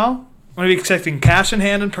PayPal. I'm going to be accepting cash in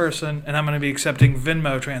hand in person, and I'm going to be accepting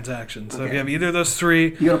Venmo transactions. So if you have either of those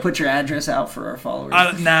 3, You gotta put your address out for our followers.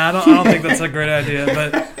 I don't think that's a great idea.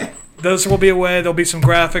 But those will be away. There'll be some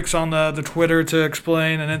graphics on the Twitter to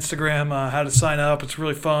explain, and Instagram how to sign up. It's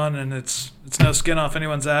really fun, and it's no skin off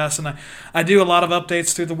anyone's ass. And I do a lot of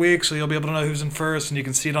updates through the week, so you'll be able to know who's in first, and you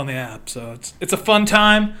can see it on the app. So it's a fun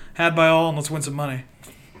time had by all, and let's win some money.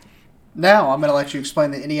 Now, I'm going to let you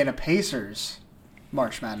explain the Indiana Pacers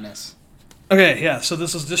March Madness. Okay, yeah. So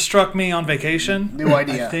this struck me on vacation. New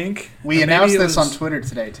idea. I think We Maybe announced it this was- on Twitter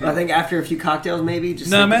today, too. I think after a few cocktails, maybe.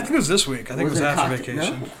 Just No, like- man, I think it was this week. I think it was it a after cocktail?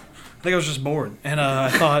 vacation. No? I think I was just bored, and I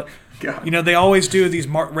thought, they always do these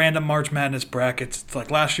random March Madness brackets. It's like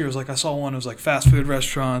last year was like I saw one. It was like fast food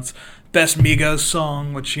restaurants, best Migos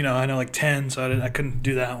song, which I know like 10, so I couldn't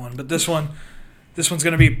do that one. But this one's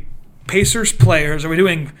going to be Pacers players. Are we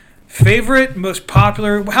doing favorite, most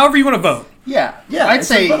popular, however you want to vote? Yeah. Yeah, I'd it's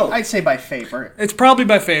a vote. say by favorite. It's probably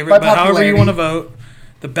by favorite, By but however you popularity. want to vote,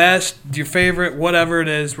 the best, your favorite, whatever it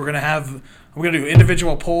is, we're gonna do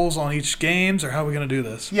individual polls on each games, or how are we gonna do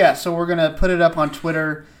this? Yeah, so we're going to put it up on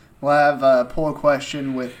Twitter We'll have a poll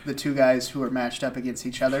question with the two guys who are matched up against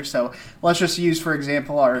each other. So let's just use, for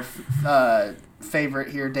example, our favorite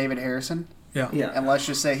here, David Harrison. Yeah. And let's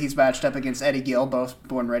just say he's matched up against Eddie Gill, both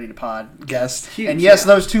Born Ready to Pod guests. Huge, and yes, yeah.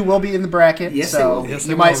 those two will be in the bracket. Yes, so they will. Yes, you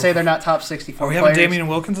they might will. say they're not top 64 Are we players. having Damian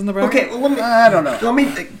Wilkins in the bracket? Okay, well, let me. I don't know. Let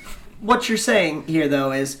me. What you're saying here,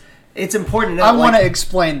 though, is it's important to know. I want to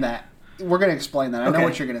explain that. We're going to explain that. I know Okay.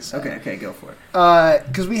 what you're going to say. Okay, go for it.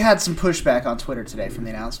 Because we had some pushback on Twitter today from the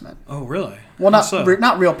announcement. Oh, really? Well, How so?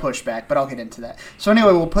 not real pushback, but I'll get into that. So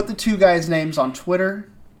anyway, we'll put the two guys' names on Twitter,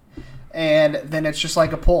 and then it's just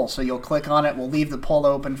like a poll. So you'll click on it. We'll leave the poll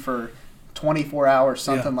open for 24 hours,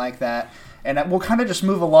 something like that. And we'll kind of just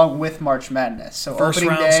move along with March Madness. So First opening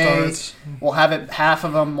round day, starts. we'll have it half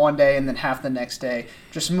of them one day and then half the next day.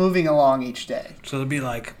 Just moving along each day. So there'd be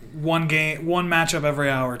like one matchup every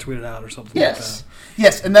hour tweeted out or something Yes.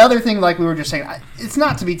 Yes, and the other thing, like we were just saying, it's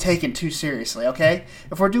not to be taken too seriously, okay?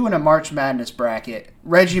 If we're doing a March Madness bracket,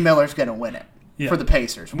 Reggie Miller's going to win it for the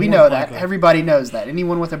Pacers. We More know than that. likely. Everybody knows that.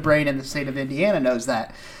 Anyone with a brain in the state of Indiana knows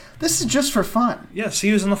that. This is just for fun. like that. Yes,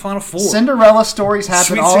 he was in the Final Four. Cinderella stories happen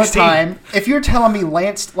Sweet all 16. the time. If you're telling me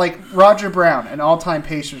like Roger Brown, an all-time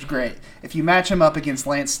Pacers great, if you match him up against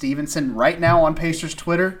Lance Stevenson right now on Pacers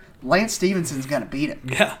Twitter, Lance Stevenson's going to beat him.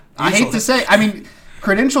 Yeah. I hate easily. to say, I mean,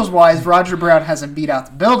 credentials-wise, Roger Brown hasn't beat out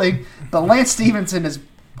the building, but Lance Stevenson is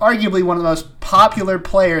arguably one of the most popular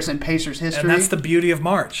players in Pacers history. And that's the beauty of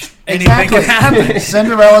March. Exactly. Anything can happen.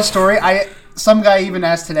 Cinderella story. Some guy even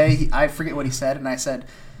asked today, I forget what he said, and I said,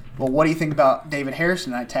 well, what do you think about David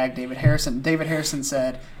Harrison? And I tagged David Harrison. David Harrison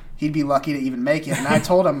said he'd be lucky to even make it. And I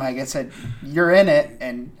told him, I said, you're in it,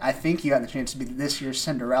 and I think you have the chance to be this year's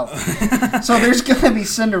Cinderella. So there's going to be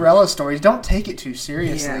Cinderella stories. Don't take it too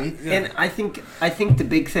seriously. Yeah. And I think the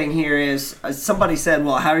big thing here is somebody said,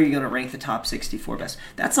 well, how are you going to rank the top 64 best?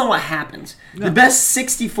 That's not what happens. The best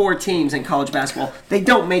 64 teams in college basketball, they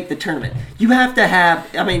don't make the tournament. You have to have,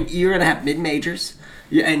 you're going to have mid-majors,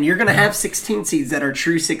 and you're going to have 16 seeds that are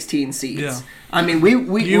true 16 seeds. Yeah.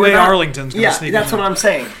 UA Arlington's going to sneak that's in. what I'm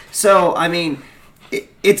saying. So,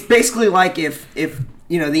 it's basically like if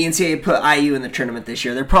the NCAA put IU in the tournament this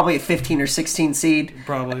year, they're probably a 15 or 16 seed.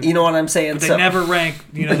 Probably. You know what I'm saying? But they never rank,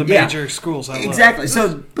 the Yeah. major schools. I love. Exactly.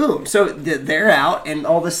 So, boom. So, they're out, and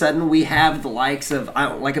all of a sudden we have the likes of,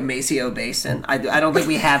 like a Maceo Basin. I don't think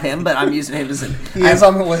we have him, but I'm using him as an... He is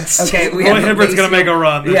on the list. Okay, we Roy have Hibbert's going to make a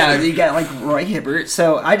run. this Yeah, year. you got like Roy Hibbert.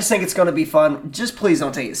 So I just think it's going to be fun. Just please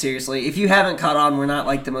don't take it seriously. If you haven't caught on, we're not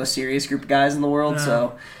like the most serious group of guys in the world.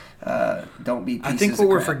 So don't be. I Pieces think what of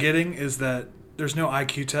we're crap. forgetting is that there's no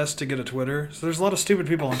IQ test to get a Twitter. So there's a lot of stupid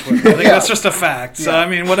people on Twitter. I think that's just a fact. So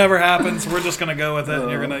whatever happens, we're just gonna go with it, and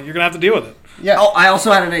you're gonna have to deal with it. Yeah. Oh, I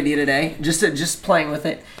also had an idea today. Just playing with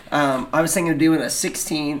it. I was thinking of doing a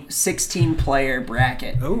 16 player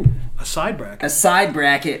bracket. Oh, a side bracket. A side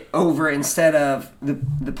bracket over instead of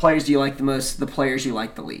the players you like the most, the players you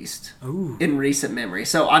like the least. Ooh. In recent memory.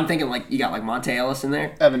 So I'm thinking like you got like Monte Ellis in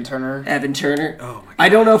there. Evan Turner. Evan Turner. Oh, my God. I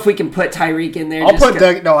don't know if we can put Tyreek in there. I just put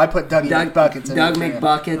Dougie McBuckets in Doug there, too.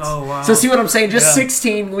 McBuckets. Oh, wow. So see what I'm saying? Just Yeah.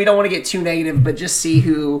 16. We don't want to get too negative, but just see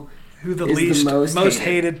who Who the is least, the most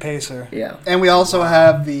hated Pacer? Yeah. And we also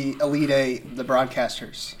have the Elite Eight, the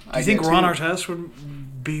broadcasters. Do you think Ron Artest would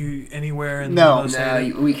be anywhere in No. those No,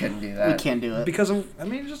 hated? we couldn't do that. We can't do it. Because of,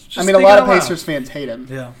 just a think lot out of loud. Pacers fans hate him.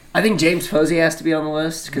 Yeah. I think James Posey has to be on the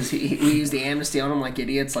list because we used the amnesty on him like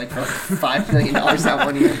idiots, like for $5 million that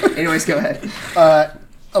 1 year. Anyways, go ahead.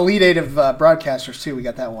 Elite Eight of broadcasters, too. We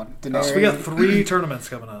got that one. Denary, So we got 3 tournaments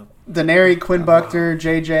coming up. Denary, Quinn Buckner,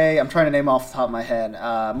 JJ. I'm trying to name off the top of my head.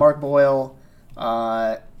 Mark Boyle,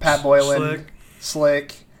 Pat Boylan,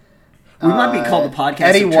 Slick. We might be called the podcast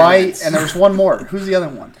Eddie of White, tournaments. and there was one more. Who's the other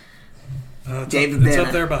one? David It's Benner.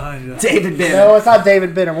 up there behind you. David Benner. No, it's not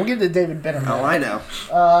David Benner. We'll get to David Benner. Oh, I know.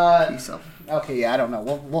 Okay, yeah, I don't know.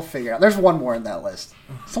 We'll figure it out. There's one more in that list.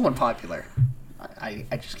 Someone popular. I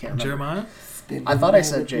just can't remember. Jeremiah? I thought I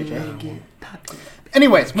said JJ.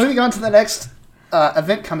 Anyways, moving on to the next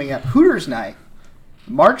event coming up. Hooters Night.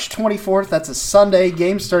 March 24th. That's a Sunday.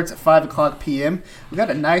 Game starts at 5 o'clock p.m. We've got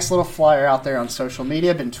a nice little flyer out there on social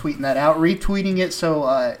media. Been tweeting that out, retweeting it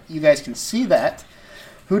so you guys can see that.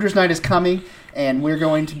 Hooters Night is coming, and we're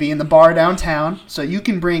going to be in the bar downtown. So you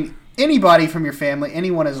can bring anybody from your family.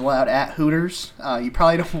 Anyone is allowed at Hooters. You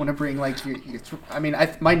probably don't want to bring, like,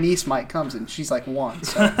 my niece might comes, and she's like 1.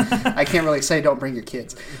 So I can't really say don't bring your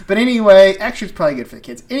kids. But anyway, actually it's probably good for the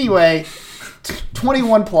kids. Anyway,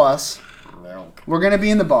 21 plus. We're going to be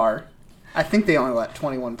in the bar. I think they only let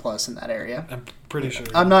 21 plus in that area. I'm pretty sure.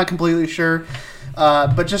 I'm not completely sure.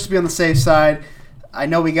 But just to be on the safe side, I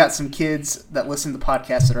know we got some kids that listen to the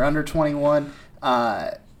podcast that are under 21.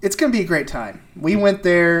 it's going to be a great time. We went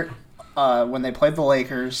there when they played the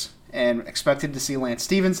Lakers and expected to see Lance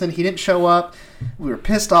Stevenson. He didn't show up. We were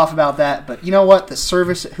pissed off about that. But you know what? The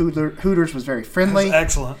service at Hooters was very friendly. It was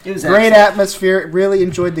excellent. It was Great excellent. atmosphere. Really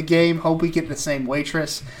enjoyed the game. Hope we get the same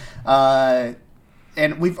waitress. And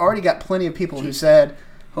we've already got plenty of people who said,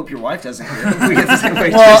 Hope your wife doesn't hear it. We get the same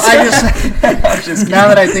waitress. well, I just now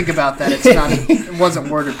that I think about that, it wasn't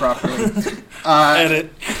worded properly.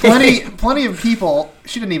 Edit. Plenty of people.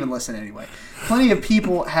 She didn't even listen anyway. Plenty of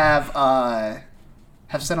people have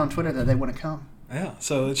said on Twitter that they want to come. Yeah,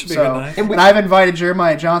 so it should be a good night. And I've invited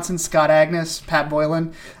Jeremiah Johnson, Scott Agnes, Pat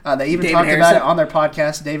Boylan. They even David talked about Harrison. it on their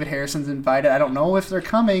podcast. David Harrison's invited. I don't know if they're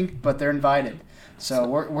coming, but they're invited. So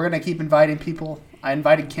we're going to keep inviting people. I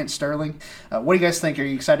invited Kent Sterling. What do you guys think? Are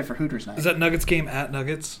you excited for Hooters night? Is that Nuggets game at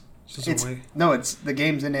Nuggets? It's the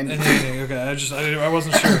game's in Indy. Okay, I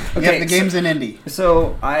wasn't sure. Yeah, the game's in Indy.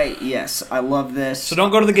 So I love this. So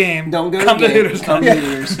don't go to the game. Don't go Come to the game. Hooters. Come to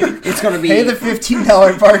Hooters. It's going to be Pay the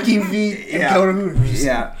 $15 parking fee and go to Hooters.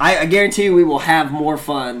 Yeah, I guarantee you we will have more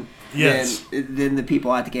fun Yes. than the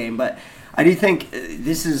people at the game. But I do think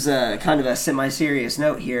this is kind of a semi-serious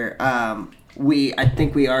note here. I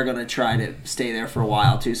think we are going to try to stay there for a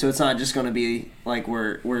while too. So it's not just going to be like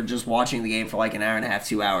we're just watching the game for like an hour and a half,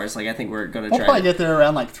 2 hours. Like I think we're going to We'll try probably to get there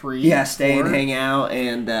around like 3. stay 4. and hang out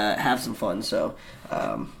and have some fun. So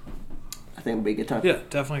I think it'll be a good time. Yeah,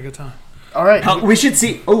 definitely a good time. All right. We should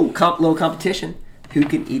see little competition. Who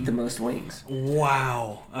can eat the most wings?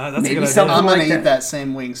 Wow, that's a Maybe good something idea. I'm going like to eat that. that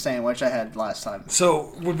same wing sandwich I had last time.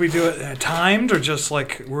 So would we do it timed or just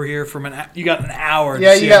like we're here from you got an hour? to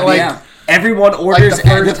Yeah, see you got it? like Yeah. Everyone orders the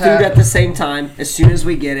first the food half. at the same time. As soon as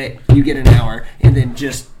we get it, you get an hour, and then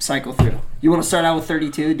just cycle through. You want to start out with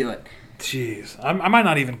 32? Do it. Jeez, I might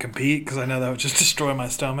not even compete because I know that would just destroy my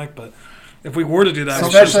stomach. But if we were to do that,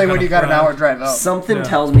 Especially when you got an hour drive out. Something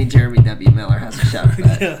tells me Jeremy W. Miller has a shot at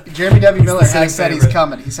that. Yeah, Jeremy W. Miller He's the has said same he's favorite.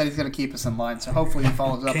 coming. He said he's going to keep us in line, so hopefully he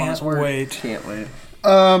follows up on his can't word. wait. Can't wait.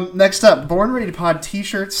 Next up, Born Ready to Pod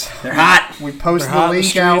t-shirts. They're hot. We posted They're hot the in the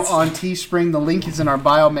link out streets. on Teespring. The link is in our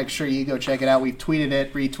bio. Make sure you go check it out. We've tweeted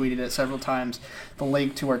it, retweeted it several times. The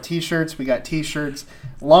link to our t-shirts. We got t-shirts,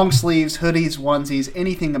 long sleeves, hoodies, onesies,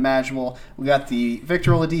 anything imaginable. We got the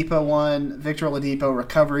Victor Oladipo one, Victor Oladipo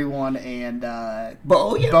recovery one, and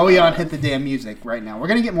Bojan hit the damn music right now. We're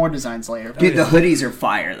going to get more designs later. Dude, the hoodies are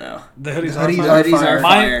fire, though. The hoodies, hoodies are are fire. fire.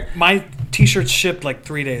 fire. My t-shirts shipped like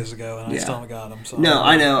 3 days ago, and I Yeah. still haven't got them. So No,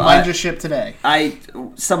 I know. Mine just shipped today.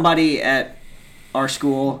 Somebody at our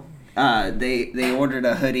school, they ordered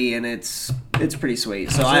a hoodie, and it's pretty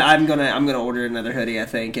sweet. So I'm gonna order another hoodie, I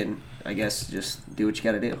think, and I guess just do what you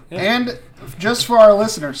got to do. And just for our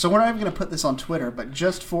listeners, so we're not even going to put this on Twitter, but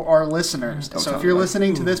just for our listeners. So if you're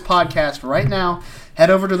listening to this podcast right now, head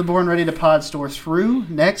over to the Born Ready to Pod store through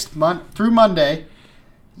Monday.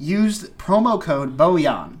 Use promo code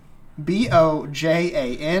BOJAN,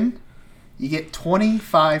 BOJAN. You get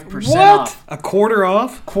 25% off. A quarter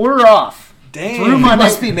off? Quarter off. Dang. Through You Monday.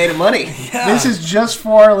 must be made of money. Yeah. This is just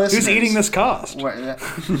for our listeners. Who's eating this cost?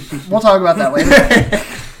 We'll talk about that later.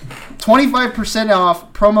 25%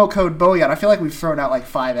 off, promo code BOJAN. I feel like we've thrown out like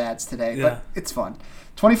 5 ads today, Yeah. but it's fun.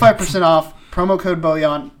 25% off, promo code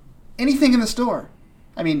BOJAN. Anything in the store.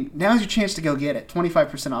 I mean, now's your chance to go get it.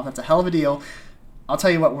 25% off. That's a hell of a deal. I'll tell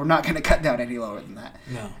you what, we're not going to cut down any lower than that.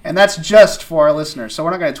 No. And that's just for our listeners, so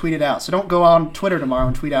we're not going to tweet it out. So don't go on Twitter tomorrow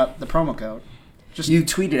and tweet out the promo code. You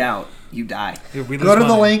tweet it out, you die. Dude, we Go lose to the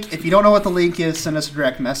money. link. If you don't know what the link is, send us a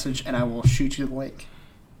direct message, and I will shoot you the link.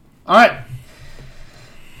 All right.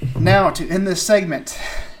 Now, to end this segment,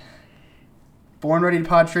 Born Ready to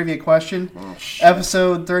Pod trivia question,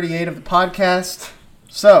 episode 38 of the podcast.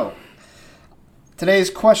 So, today's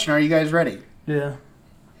question, are you guys ready? Yeah.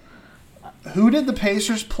 Who did the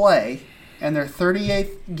Pacers play in their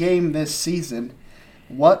 38th game this season?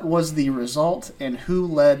 What was the result, and who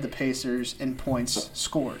led the Pacers in points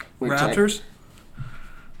scored? Raptors?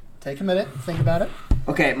 Take a minute, think about it.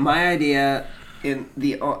 Okay, my idea and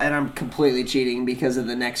I'm completely cheating because of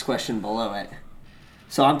the next question below it.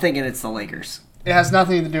 So I'm thinking it's the Lakers. It has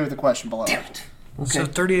nothing to do with the question below. Damn it. Okay. So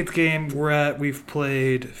 38th game, we've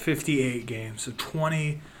played 58 games. So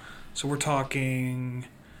 20, so we're talking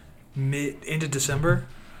into December?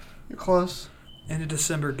 You're close. Into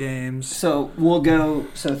December games. So we'll go.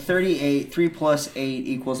 So 38, 3 plus 8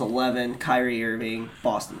 equals 11. Kyrie Irving,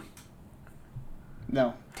 Boston.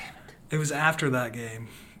 No. It was after that game.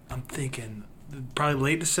 I'm thinking probably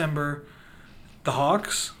late December. The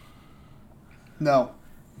Hawks? No.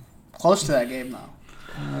 Close to that game, though.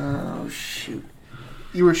 Oh, shoot.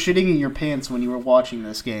 You were shitting in your pants when you were watching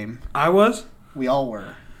this game. I was? We all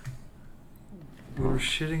were. We were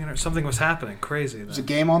shitting in our... Something was happening. Crazy. It was a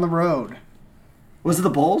game on the road. Was it the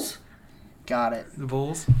Bulls? Got it. The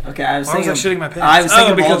Bulls? Okay, I was Why was thinking. I shitting my pants? I was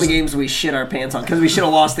thinking of all because... the games we shit our pants on because we should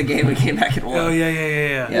have lost the game and came back and won. Oh,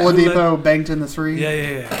 yeah. Oladipo banked in the 3.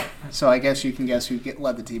 Yeah. So I guess you can guess who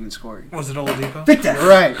led the team in scoring. Was it Oladipo? Victor.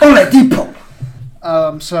 Right. Oladipo.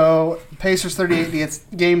 So Pacers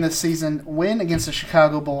 38th game this season. Win against the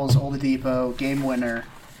Chicago Bulls. Oladipo, game winner.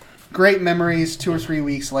 Great memories. 2 or 3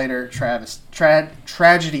 weeks later,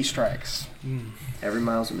 tragedy strikes. Every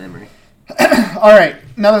mile's a memory. All right,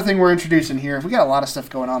 another thing we're introducing here. We got a lot of stuff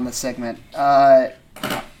going on this segment.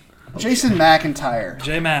 Jason McIntyre.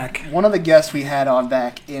 J-Mac. One of the guests we had on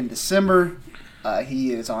back in December.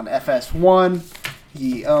 He is on FS1.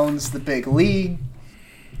 He owns the big league.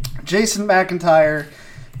 Jason McIntyre,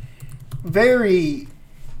 very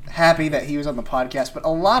happy that he was on the podcast, but a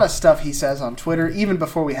lot of stuff he says on Twitter, even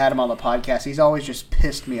before we had him on the podcast, he's always just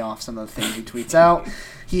pissed me off, some of the things he tweets out.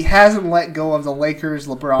 He hasn't let go of the Lakers,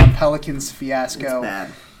 LeBron, Pelicans fiasco,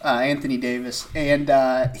 Anthony Davis, and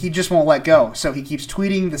he just won't let go. So he keeps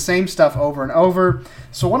tweeting the same stuff over and over.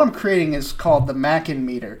 So what I'm creating is called the Mackin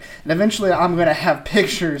Meter, and eventually I'm going to have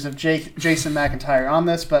pictures of Jason McIntyre on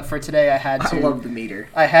this. But for today, I had to. I love the meter.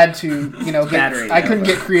 I had to, I couldn't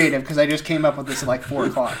get creative because I just came up with this at like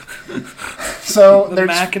 4:00. So The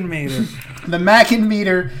Mackin Meter. The Mackin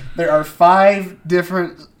Meter. There are 5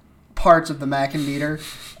 different parts of the Mackin Meter.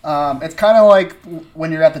 It's kind of like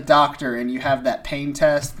when you're at the doctor and you have that pain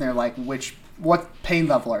test, and they're like, what pain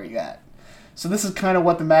level are you at? So this is kind of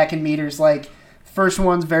what the Mackin Meter is like. First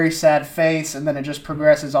one's very sad face, and then it just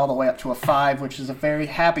progresses all the way up to a 5, which is a very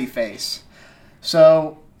happy face.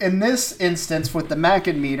 So in this instance with the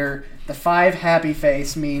Mackin Meter, the 5 happy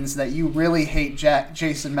face means that you really hate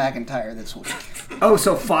Jason McIntyre this week. Oh,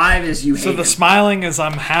 so 5 is you hate So the him. smiling is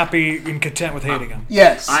I'm happy and content with hating him.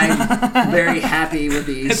 Yes. I'm very happy with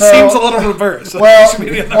It these. seems a little reverse. Well,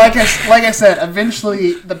 like I said,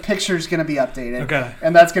 eventually the picture's going to be updated. Okay.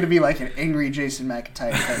 And that's going to be like an angry Jason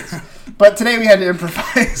McIntyre face. But today we had to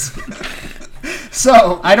improvise.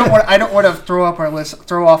 So I don't want to throw off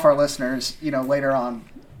our listeners, later on.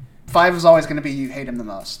 5 is always going to be you hate him the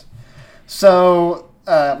most. So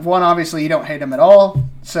 1, obviously you don't hate him at all.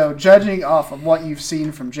 So judging off of what you've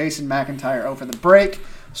seen from Jason McIntyre over the break,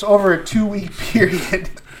 so over a 2-week period,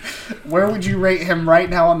 where would you rate him right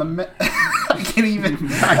now on the? I can't even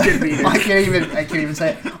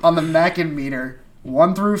say it. On the Mackin Meter,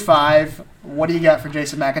 1 through 5. What do you got for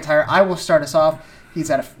Jason McIntyre? I will start us off. He's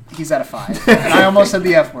at a 5, and I almost said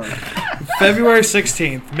the F word. February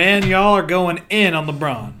 16th. Man, y'all are going in on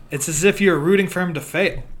LeBron. It's as if you're rooting for him to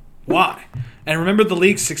fail. Why? And remember the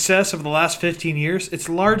league's success over the last 15 years? It's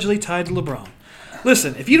largely tied to LeBron.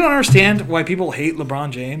 Listen, if you don't understand why people hate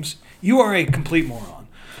LeBron James, you are a complete moron.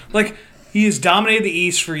 He has dominated the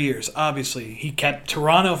East for years, obviously.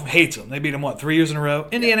 Toronto hates him. They beat him, 3 years in a row?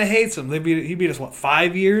 Indiana hates him. He beat us,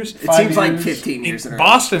 5 years? It seems like 15 years in a row.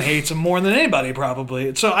 Boston hates him more than anybody,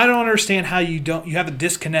 probably. So I don't understand how you have a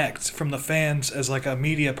disconnect from the fans as a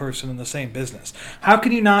media person in the same business. How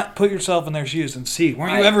can you not put yourself in their shoes and see?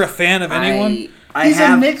 Weren't you ever a fan of anyone? He's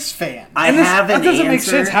a Knicks fan. That doesn't make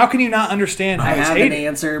sense. How can you not understand how he's hated? I have an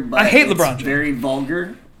answer, but I hate it's LeBron James. very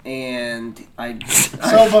vulgar. And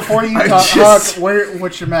So before you talk, Huck,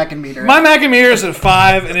 what's your Mackin Meter? My Mackin Meter is at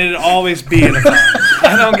 5, and it'll always be at a 5.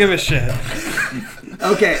 I don't give a shit.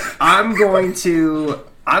 Okay, I'm going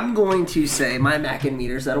to say my Mackin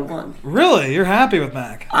Meter's at a 1. Really? You're happy with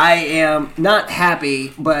Mac? I am not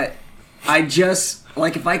happy, but I just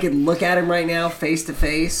if I could look at him right now face to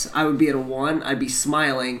face, I would be at a 1. I'd be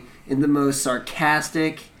smiling in the most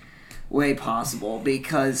sarcastic way possible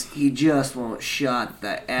because he just won't shut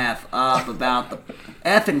the F up about the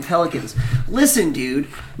effing Pelicans. Listen, dude.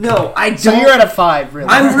 No, I don't. So you're at a 5, really.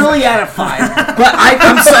 I'm really at a 5, but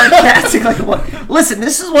I'm sarcastic like a 1. Listen,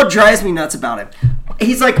 this is what drives me nuts about him.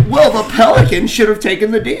 He's like, well, the Pelicans should have taken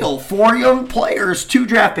the deal. 4 young players, 2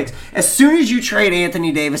 draft picks. As soon as you trade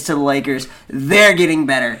Anthony Davis to the Lakers, they're getting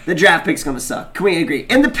better. The draft pick's going to suck. Can we agree?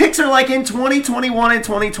 And the picks are in 2021 and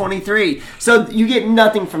 2023. So you get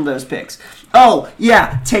nothing from those picks. Oh,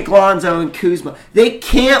 yeah, take Lonzo and Kuzma. They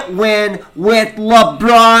can't win with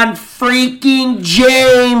LeBron freaking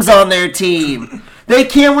James on their team. They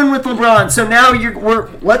can't win with LeBron. So now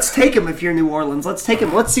let's take him if you're New Orleans. Let's take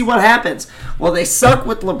him. Let's see what happens. Well, they suck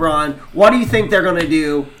with LeBron. What do you think they're going to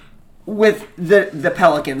do with the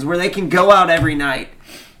Pelicans where they can go out every night?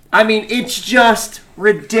 I mean, it's just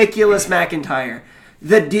ridiculous, McIntyre.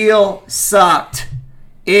 The deal sucked.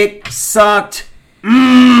 It sucked.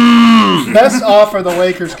 Best offer the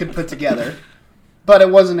Lakers could put together. But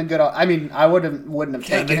it wasn't a good. I mean, I wouldn't have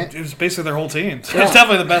taken it. It was basically their whole team. So it's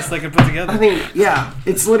definitely the best they could put together. I mean, yeah,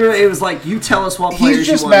 it's literally. It was like you tell us what players. He's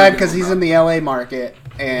just you want mad because he's in the LA market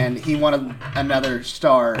and he wanted another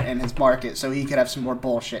star in his market so he could have some more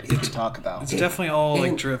bullshit he could talk about. It's definitely all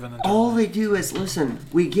like driven. All they do is listen.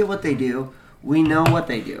 We get what they do. We know what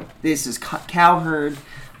they do. This is Cowherd,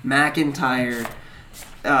 McIntyre.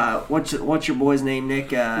 What's your boy's name?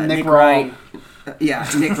 Nick Wright. Yeah,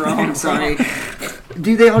 Nick Wrong. Sorry.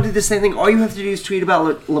 Do they all do the same thing? All you have to do is tweet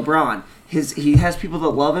about LeBron. He has people that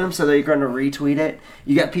love him, so they're going to retweet it.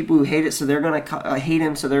 You got people who hate it, so they're going to hate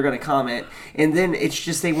him, so they're going to comment. And then it's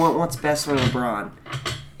just they want what's best for LeBron.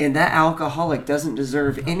 And that alcoholic doesn't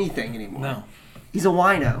deserve anything anymore. No. He's a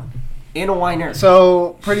wino. And a whiner.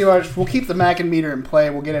 So, pretty much, we'll keep the Mackin meter in play.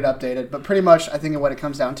 We'll get it updated. But pretty much, I think what it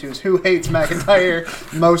comes down to is who hates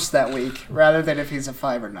McIntyre most that week, rather than if he's a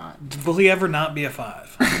 5 or not. Will he ever not be a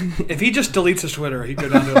 5? If he just deletes his Twitter, he'd go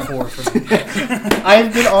down to a 4 for me.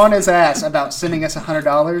 I've been on his ass about sending us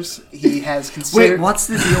 $100. He has considered... Wait, what's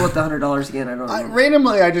the deal with the $100 again? I don't know.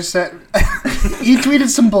 Randomly, I just said... he tweeted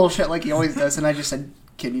some bullshit like he always does, and I just said...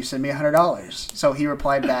 Can you send me $100? So he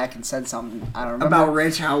replied back and said something. I don't remember. About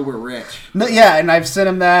Rich, how we're rich. No, yeah, and I've sent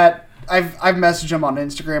him that. I've messaged him on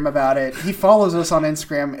Instagram about it. He follows us on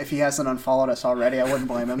Instagram. If he hasn't unfollowed us already, I wouldn't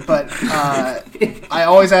blame him. But I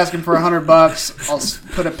always ask him for $100. I'll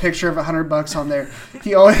put a picture of $100 on there.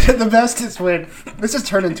 He always the best is when this has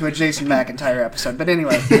turned into a Jason McIntyre episode. But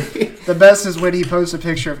anyway, the best is when he posts a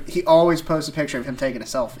picture. He always posts a picture of him taking a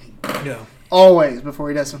selfie. Yeah. Always before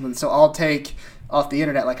he does something. So I'll take off the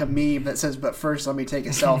internet like a meme that says, "But first, let me take a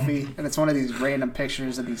selfie," and it's one of these random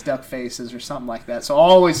pictures of these duck faces or something like that. So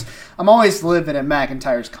I'm always living in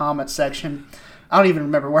McIntyre's comment section. I don't even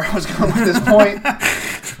remember where I was going with this point.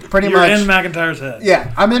 You're in McIntyre's head.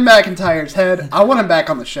 Yeah, I'm in McIntyre's head. I want him back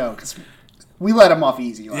on the show because we let him off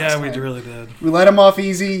easy last time. Yeah, we really did. We let him off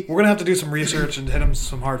easy. We're gonna have to do some research and hit him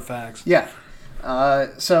some hard facts. Yeah.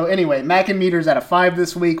 So anyway, Mackin meter's at a 5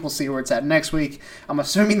 this week. We'll see where it's at next week. I'm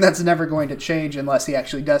assuming that's never going to change unless he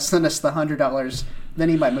actually does send us the $100. Then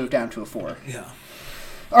he might move down to a 4. Yeah.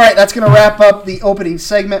 All right, that's going to wrap up the opening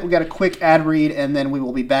segment. We got a quick ad read, and then we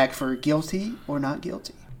will be back for Guilty or Not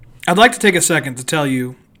Guilty. I'd like to take a second to tell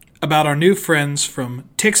you about our new friends from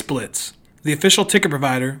TixBlitz, the official ticket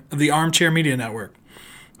provider of the Armchair Media Network.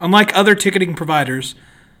 Unlike other ticketing providers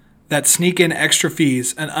that sneak in extra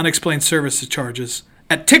fees and unexplained services charges,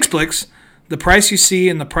 at TixBlitz, the price you see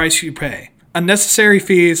and the price you pay. Unnecessary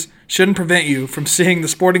fees shouldn't prevent you from seeing the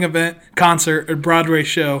sporting event, concert, or Broadway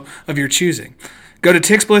show of your choosing. Go to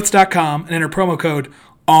TixBlitz.com and enter promo code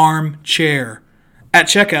ARMCHAIR at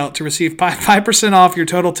checkout to receive 5% off your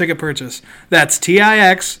total ticket purchase. That's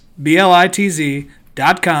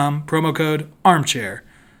TixBlitz.com, promo code ARMCHAIR.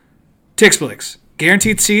 TixBlitz,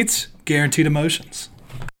 guaranteed seats, guaranteed emotions.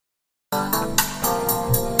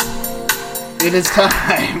 It is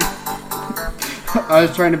time. I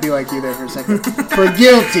was trying to be like you there for a second. For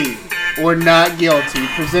Guilty or Not Guilty,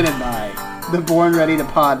 presented by the Born Ready to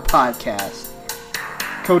Pod podcast.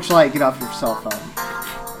 Coach Light, get off your cell phone.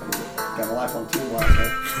 Got a life on 2 last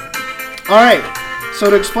day. All right.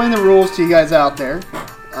 So to explain the rules to you guys out there,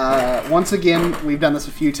 once again, we've done this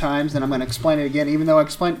a few times, and I'm going to explain it again, even though I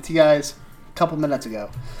explained it to you guys a couple minutes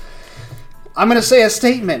ago. I'm going to say a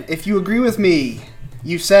statement. If you agree with me,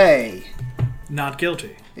 you say... Not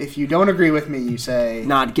guilty. If you don't agree with me, you say...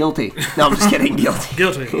 Not guilty. No, I'm just kidding. Guilty.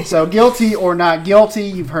 Guilty. So guilty or not guilty,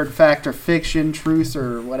 you've heard fact or fiction, truth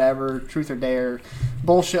or whatever, truth or dare,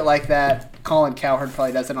 bullshit like that. Colin Cowherd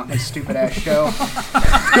probably does it on his stupid ass show.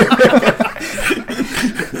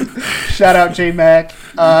 Shout out J-Mac.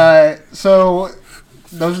 So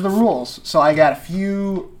those are the rules. So I got a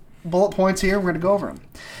few bullet points here. We're going to go over them.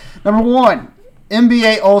 Number 1.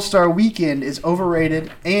 NBA All-Star Weekend is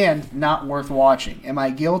overrated and not worth watching. Am I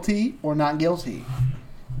guilty or not guilty?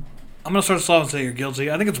 I'm going to start us off and say you're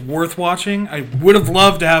guilty. I think it's worth watching. I would have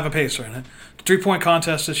loved to have a Pacer in it. The 3-point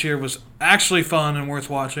contest this year was actually fun and worth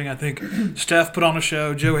watching. I think Steph put on a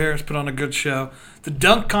show. Joe Harris put on a good show. The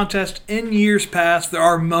dunk contest in years past, there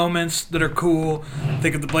are moments that are cool.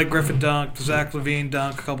 Think of the Blake Griffin dunk, the Zach LaVine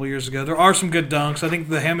dunk a couple years ago. There are some good dunks. I think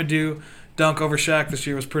the Hamidou dunk over Shaq this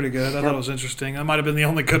year was pretty good. I thought it was interesting. That might have been the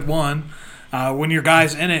only good one. When your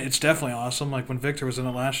guy's in it, it's definitely awesome, like when Victor was in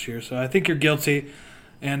it last year. So I think you're guilty.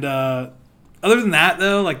 And other than that,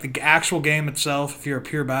 though, like the actual game itself, if you're a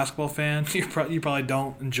pure basketball fan, you probably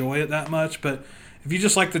don't enjoy it that much. But if you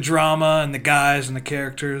just like the drama and the guys and the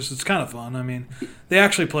characters, it's kind of fun. I mean, they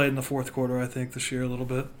actually played in the fourth quarter, I think, this year a little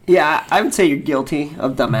bit. Yeah, I would say you're guilty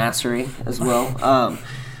of dumbassery as well.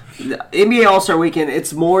 The NBA All-Star Weekend,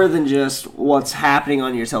 it's more than just what's happening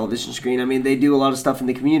on your television screen. I mean, they do a lot of stuff in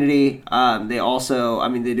the community. They also,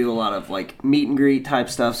 they do a lot of, like, meet and greet type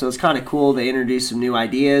stuff, so it's kind of cool. They introduce some new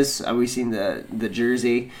ideas. We've seen the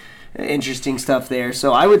jersey. Interesting stuff there.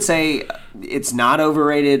 So I would say it's not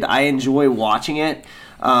overrated. I enjoy watching it.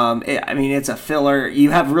 It's a filler.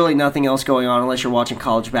 You have really nothing else going on unless you're watching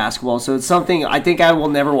college basketball. So it's something I think I will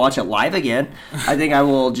never watch it live again. I think I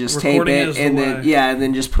will just tape it and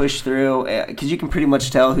then just push through because you can pretty much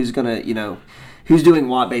tell who's gonna who's doing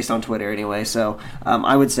what based on Twitter anyway. So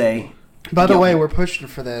I would say. By the way, we're pushing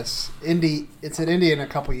for this. It's at Indy in a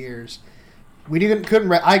couple years.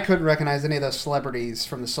 I couldn't recognize any of those celebrities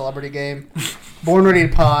from the Celebrity Game. Born Ready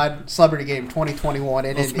to Pod, Celebrity Game 2021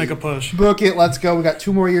 in Indy. Let's make a push. Book it. Let's go. We got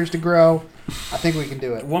 2 more years to grow. I think we can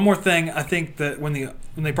do it. One more thing. I think that when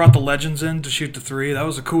they brought the legends in to shoot the 3, that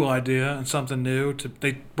was a cool idea and something new.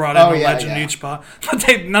 They brought in a legend each spot, but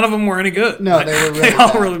none of them were any good. No, they were really they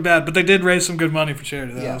all were really bad. But they did raise some good money for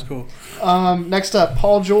charity. That was cool. Next up,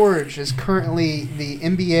 Paul George is currently the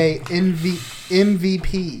NBA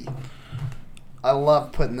MVP. I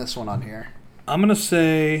love putting this one on here. I'm gonna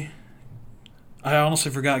say, I honestly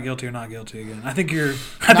forgot guilty or not guilty again. I think you're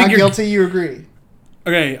not guilty. You agree?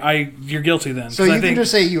 Okay, you're guilty then. So you can just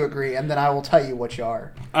say you agree, and then I will tell you what you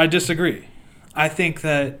are. I disagree. I think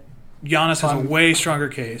that Giannis has a way stronger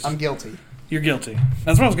case. I'm guilty. You're guilty.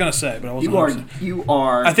 That's what I was gonna say, but I wasn't. You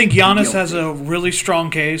are. I think Giannis guilty. has a really strong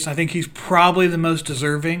case. I think he's probably the most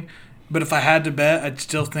deserving. But if I had to bet, I'd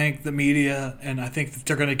still think the media, and I think that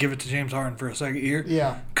they're going to give it to James Harden for a second year.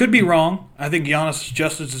 Yeah. Could be wrong. I think Giannis is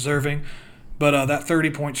just as deserving. But that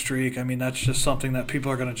 30-point streak, that's just something that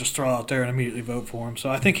people are going to just throw out there and immediately vote for him. So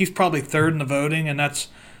I think he's probably third in the voting, and that's...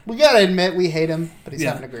 We got to admit we hate him, but he's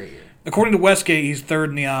having a great year. According to Westgate, he's third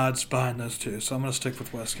in the odds behind those two. So I'm going to stick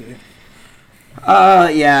with Westgate.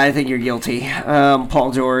 I think you're guilty.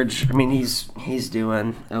 Paul George, he's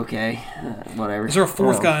doing okay. Whatever. Is there a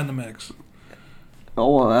fourth guy in the mix?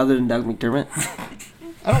 Oh, other than Doug McDermott?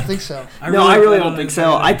 I don't think so. I really don't think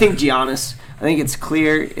so. I think Giannis. I think it's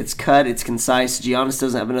clear, it's cut, it's concise. Giannis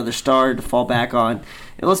doesn't have another star to fall back on.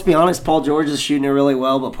 And let's be honest, Paul George is shooting it really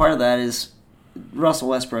well, but part of that is Russell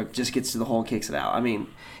Westbrook just gets to the hole and kicks it out.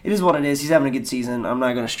 It is what it is. He's having a good season. I'm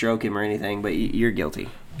not going to stroke him or anything, but you're guilty.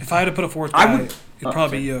 If I had to put a fourth guy, it'd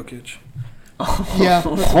probably be Jokic. Yeah,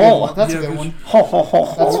 that's a good one.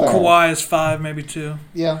 Kawhi is 5, maybe 2.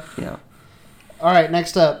 Yeah. Yeah. All right,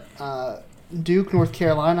 next up, Duke, North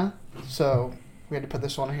Carolina. So we had to put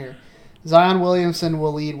this one here. Zion Williamson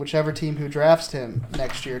will lead whichever team who drafts him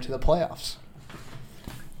next year to the playoffs.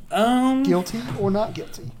 Guilty or not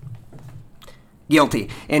guilty? Guilty.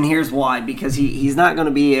 And here's why. Because he's not going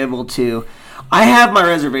to be able to... I have my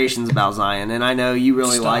reservations about Zion, and I know you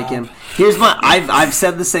really like him. I've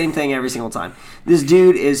said the same thing every single time. This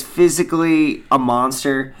dude is physically a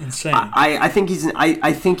monster. Insane. I think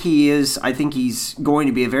he is. I think he's going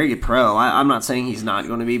to be a very good pro. I'm not saying he's not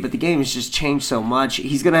going to be, but the game has just changed so much.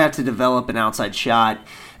 He's going to have to develop an outside shot,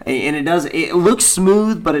 and it looks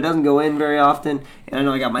smooth, but it doesn't go in very often. And I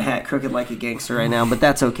know I got my hat crooked like a gangster right now, but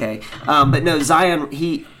that's okay. But no, Zion,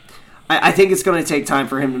 I think it's going to take time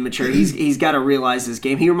for him to mature. He's got to realize his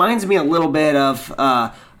game. He reminds me a little bit of,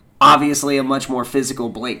 obviously, a much more physical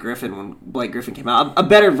Blake Griffin when Blake Griffin came out. A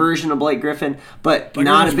better version of Blake Griffin, but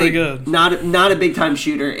not a big time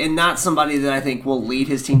shooter, and not somebody that I think will lead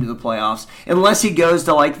his team to the playoffs unless he goes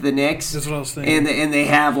to like the Knicks. That's what I was thinking. And they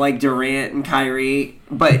have like Durant and Kyrie,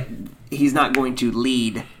 but he's not going to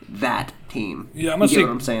lead that team. Yeah, I'm going to say what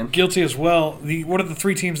I'm saying? Guilty as well. What are the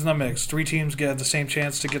 3 teams in the mix? 3 teams get the same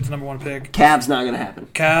chance to get the number 1 pick. Cavs not going to happen.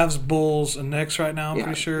 Cavs, Bulls, and Knicks right now, I'm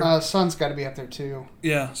pretty sure. Suns got to be up there too.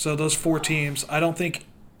 Yeah, so those 4 teams, I don't think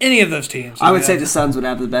any of those teams. I would say the Suns would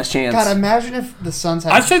have the best chance. God, imagine if the Suns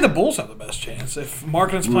had... I'd say the Bulls have the best chance. If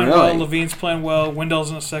Markkanen's playing well, Levine's playing well, Wendell's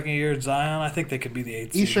in his second year, Zion, I think they could be the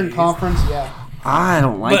 8th Eastern seed. Conference, yeah. I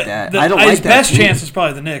don't like that. His best chance is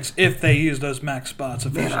probably the Knicks if they use those max spots.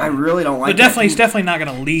 Man, I really don't like that. But he's definitely not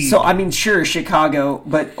going to lead. So, sure, Chicago,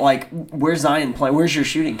 but, where's Zion play? Where's your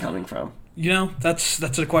shooting coming from? That's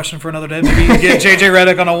a question for another day. Maybe you get J.J.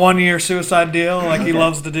 Redick on a 1-year suicide deal he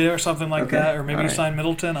loves to do or something like that. Or maybe you sign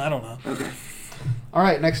Middleton. I don't know. Okay. All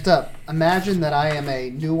right, next up. Imagine that I am a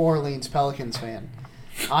New Orleans Pelicans fan.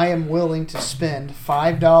 I am willing to spend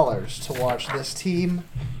 $5 to watch this team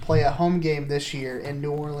play a home game this year in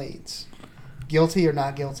New Orleans. Guilty or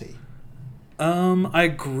not guilty? I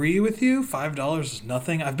agree with you. $5 is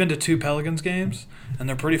nothing. I've been to 2 Pelicans games, and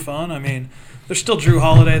they're pretty fun. I mean, there's still Drew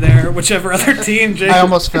Holiday there, whichever other team. I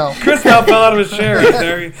almost fell. Chris now fell out of his chair right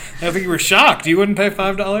there. I think you were shocked. You wouldn't pay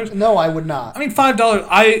 $5? No, I would not. I mean,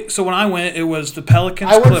 $5. So when I went, it was the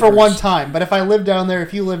Pelicans. I went for Clippers. one time, but if I lived down there,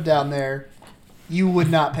 if you lived down there, you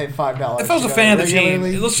would not pay $5. If I was a fan of the team,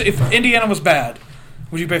 if Indiana was bad,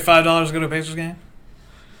 would you pay $5 to go to a Pacers game?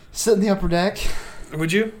 Sit in the upper deck?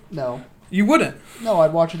 Would you? No. You wouldn't. No,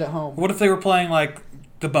 I'd watch it at home. What if they were playing like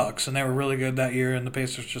the Bucks and they were really good that year and the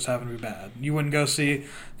Pacers just happened to be bad? You wouldn't go see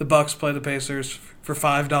the Bucks play the Pacers for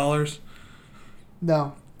 $5?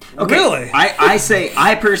 No. Okay. Really?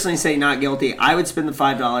 I personally say not guilty. I would spend the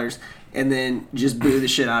 $5 and then just boo the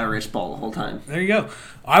shit out of Rich Paul the whole time. There you go.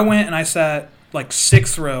 I went and I sat like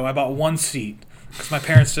 6th row. I bought one seat because my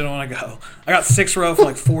parents didn't want to go. I got 6th row for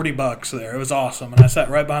like $40 there. It was awesome. And I sat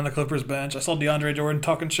right behind the Clippers bench. I saw DeAndre Jordan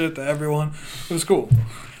talking shit to everyone. It was cool.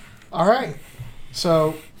 All right.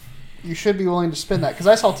 So you should be willing to spend that because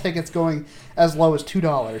I saw tickets going as low as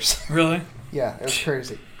 $2. Really? Yeah, it was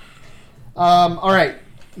crazy. All right.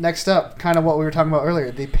 Next up, kind of what we were talking about earlier.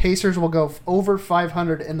 The Pacers will go over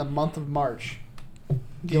 500 in the month of March.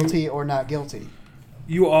 Guilty or not guilty?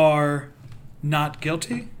 You are not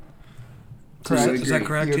guilty? Correct. Is that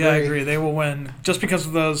correct? You Yeah, I agree? agree. They will win just because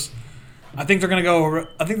of those. I think they're going to go.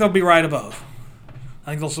 I think they'll be right above.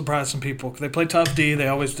 I think they'll surprise some people. They play tough D. They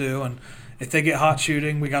always do. And if they get hot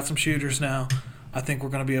shooting, we got some shooters now. I think we're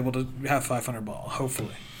going to be able to have 500 ball,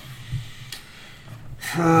 hopefully.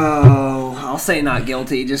 Oh, I'll say not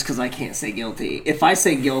guilty just because I can't say guilty. If I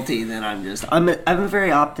say guilty, then I'm a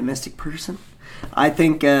very optimistic person. I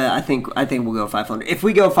think we'll go 500. If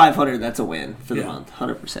we go 500, that's a win for the month,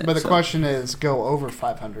 100%. But the question is, go over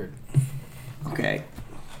 500. Okay.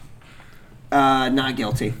 Not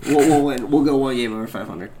guilty. We'll win. We'll go one game over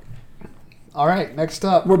 500. All right, next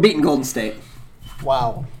up. We're beating Golden State.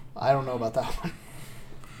 Wow. I don't know about that one.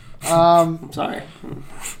 I'm sorry.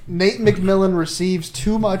 Nate McMillan receives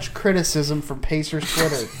too much criticism from Pacers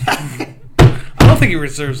Twitter. I don't think he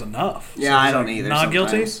deserves enough. Yeah, So I is don't that either. Not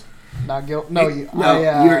guilty? sometimes. Not guilty.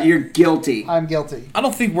 No, You're guilty. I'm guilty. I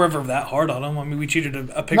don't think we're ever that hard on him. I mean, we cheated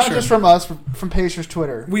a picture. Not just from us, from Pacers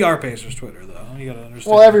Twitter. We are Pacers Twitter, though. You got to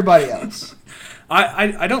understand. Well, everybody else.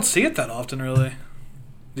 I don't see it that often, really.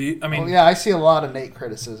 Do you? I mean, Well, yeah, I see a lot of Nate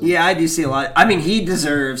criticism. Yeah, I do see a lot. I mean, he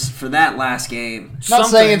deserves for that last game. Not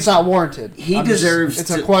saying it's not warranted. He deserves. It's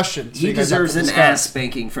a question. so He you guys have to deserves an discuss. ass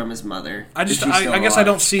spanking from his mother. I if she's still guess I alive.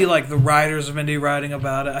 don't see like the writers of Indy writing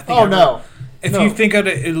about it. I think Oh, no. If No. you think of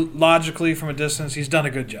it logically from a distance, he's done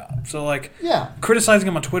a good job. So like, Yeah. criticizing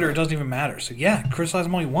him on Twitter, it doesn't even matter. So yeah, criticize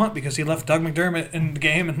him all you want because he left Doug McDermott in the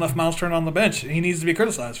game and left Miles Turner on the bench. He needs to be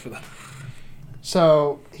criticized for that.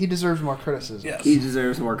 So he deserves more criticism. Yes. He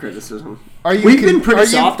deserves more criticism. Are you We've been pretty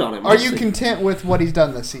soft on him. Are you honestly. content with what he's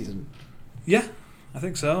done this season? Yeah, I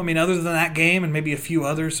think so. I mean, other than that game and maybe a few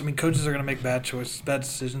others, I mean, coaches are going to make bad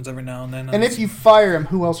decisions every now and then. And if you fire him,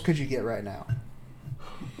 who else could you get right now?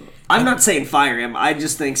 I'm not saying fire him. I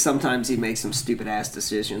just think sometimes he makes some stupid ass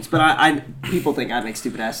decisions. But I people think I make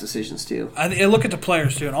stupid ass decisions too. I look at the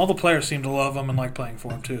players too, and all the players seem to love him and like playing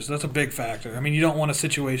for him too. So that's a big factor. I mean, you don't want a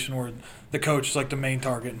situation where the coach is like the main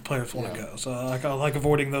target and players want to go. So I like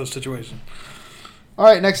avoiding those situations. All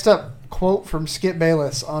right, next up, quote from Skip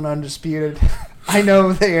Bayless on Undisputed. I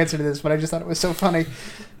know the answer to this, but I just thought it was so funny.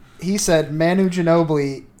 He said Manu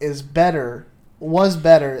Ginobili was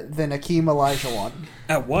better than Hakeem Olajuwon.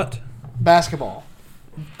 At what? Basketball.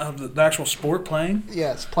 The actual sport playing?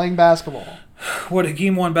 Yes, playing basketball. What,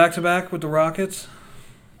 Hakeem won back-to-back with the Rockets?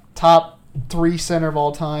 Top 3 center of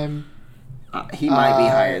all time. He might be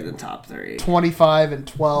higher than top 3. 25 and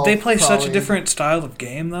 12. They play such probably. a different style of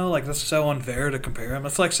game, though. Like, that's so unfair to compare them.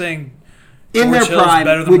 It's like saying In George their Hill's prime,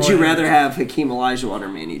 better than would you Roy rather Hibbert. have Hakeem Olajuwon or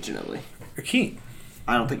Manu Ginobili? Hakeem.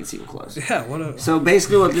 I don't think it's even close. Yeah, what a... So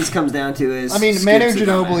basically, what this comes down to is, I mean, Skip's Manu a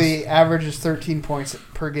dumbass. Ginobili averages 13 points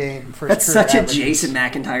per game for his That's career such a averages. Jason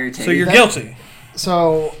McIntyre take. So you're that- guilty.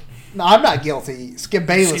 So, no, I'm not guilty. Skip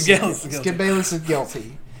Bayless. Skip Bayless is guilty. Skip Bayless is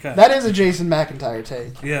guilty. Okay. That is a Jason McIntyre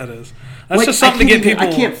take. Yeah, it is. That's Like, just something to I get can't even-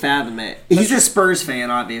 people... I can't fathom it. He's a Spurs fan,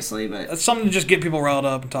 obviously, but That's something to just get people riled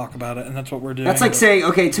up and talk about it, and that's what we're doing. that's like But saying,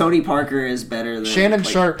 okay, Tony Parker is better than Shannon like,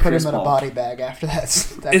 Sharp put Chris him in a Paul. body bag after that.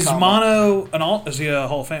 Is comment. Mono an all? Is he a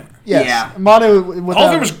Hall of Famer? Yes. Yeah. Manu Hall of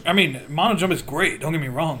without Famer's. I mean, Mono Jump is great. Don't get me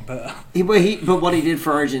wrong, but But what he did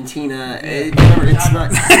for Argentina, it's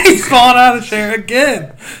not. he's falling out of the chair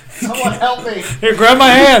again. someone help me. Here, grab my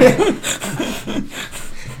hand.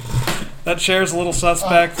 That chair's a little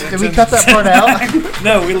suspect. Did we cut that part out?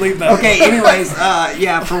 No, we leave that. Okay, anyways,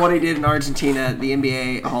 yeah, for what he did in Argentina, the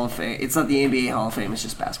NBA Hall of Fame. It's not the NBA Hall of Fame, it's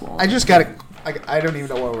just basketball. I just gotta. I don't even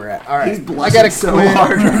know where we're at. All right, He's I blushing gotta so quit.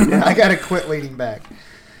 hard right now. I gotta quit leaning back.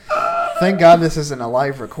 Thank God this isn't a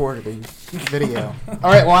live recorded video.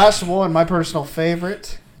 All right, last one. My personal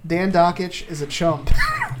favorite. Dan Dokic is a chump.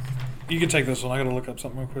 You can take this one. I gotta look up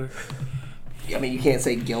something real quick. I mean, you can't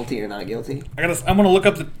say guilty or not guilty. I'm gonna look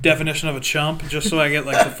up the definition of a chump just so I get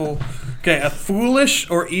like the full. Okay, a foolish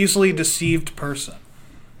or easily deceived person.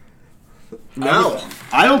 No,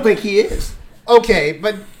 I don't think he is. Okay,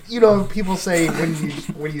 but you know, people say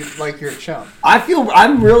when you like you're a chump.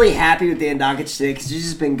 I'm really happy with Dan Dokic today because he's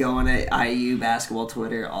just been going at IU basketball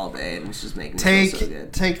Twitter all day, and it's just making me feel so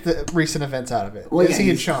good. Take the recent events out of it. Well, is he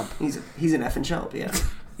a chump? He's an effing chump, yeah.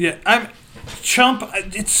 Yeah, I'm chump.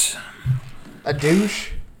 It's A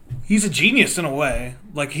douche? he's a genius in a way.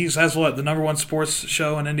 Like he has what the #1 sports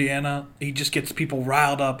show in Indiana. He just gets people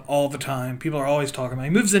riled up all the time. People are always talking about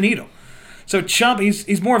him. He moves the needle. So chump,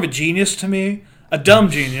 he's more of a genius to me, a dumb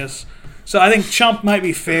genius. So I think chump might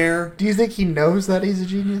be fair. Do you think he knows that he's a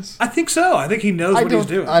genius? I think so. I think he knows what he's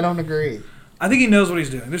doing. I don't agree. I think he knows what he's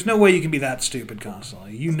doing. There's no way you can be that stupid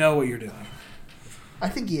constantly. You know what you're doing. I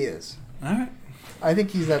think he is. All right. I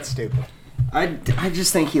think he's that stupid. I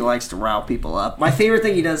just think he likes to rile people up. My favorite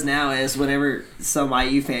thing he does now is whenever some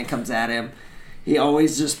IU fan comes at him, he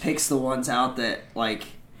always just picks the ones out that, like,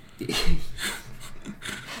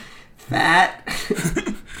 fat,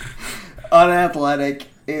 unathletic.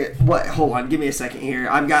 Hold on, give me a second here.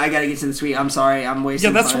 I got to get to the tweet. I'm sorry, I'm wasting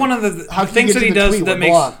Yeah, that's time. one of the How can things you get that he to the does tweet? that We're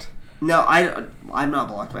makes. blocked. No, I'm not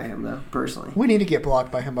blocked by him, though, personally. We need to get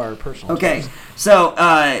blocked by him by our personal. Okay, tweets. so,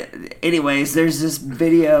 anyways, there's this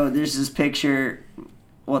video, there's this picture.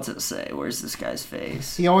 What's it say? Where's this guy's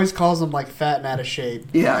face? He always calls them like fat and out of shape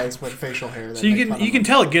Yeah. guys with facial hair. that So you make fun can of can him.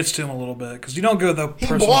 tell it gets to him a little bit because you don't go the He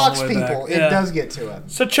person blocks all the way people. back. It Yeah. does get to him.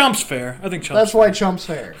 So chump's fair. I think chump's That's fair. why Chump's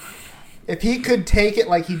fair. If he could take it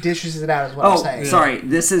like he dishes it out, is what I'm Oh, saying. sorry.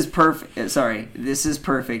 This is perfect. Sorry. This is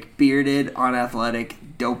perfect. Bearded, unathletic,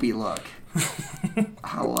 dopey look.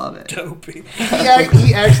 I love it. Dopey.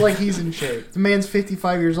 He acts like he's in shape. The man's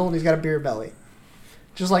 55 years old and he's got a beer belly.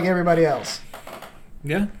 Just like everybody else.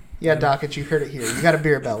 Yeah. Yeah, Dockett, you heard it here. You got a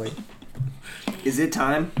beer belly. Is it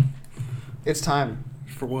time? It's time.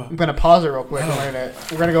 For what? I'm going to pause it real quick.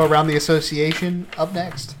 We're gonna go around the association up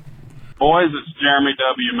next. Boys, it's Jeremy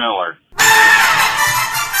W. Miller.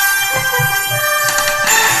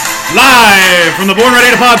 Live from the Born Ready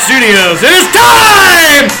to Pod studios, it is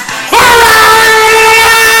time for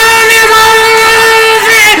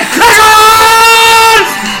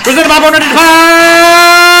presented by Born Ready to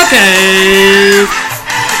Podcast.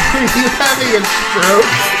 Are you having a stroke?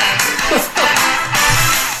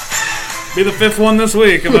 Be the 5th one this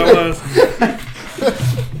week if I was.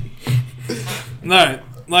 All right.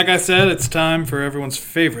 Like I said, it's time for everyone's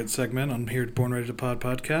favorite segment on here at Born Ready to Pod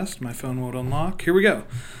podcast. My phone won't unlock. Here we go.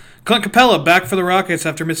 Clint Capella back for the Rockets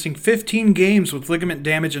after missing 15 games with ligament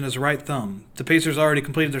damage in his right thumb. The Pacers already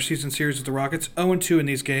completed their season series with the Rockets, 0-2 in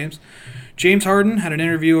these games. James Harden had an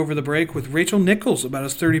interview over the break with Rachel Nichols about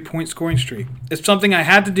his 30-point scoring streak. It's something I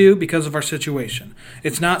had to do because of our situation.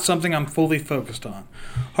 It's not something I'm fully focused on.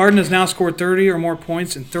 Harden has now scored 30 or more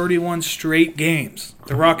points in 31 straight games.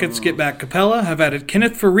 The Rockets get back Capella, have added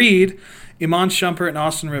Kenneth Faried, Iman Shumpert, and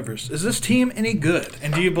Austin Rivers. Is this team any good?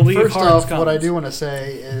 And do you believe First Harden's off, what I comments? do want to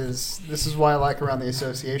say is this is why I like Around the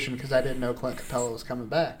Association, because I didn't know Clint Capella was coming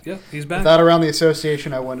back. Yeah, he's back. Without Around the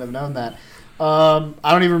Association, I wouldn't have known that. I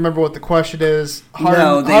don't even remember what the question is.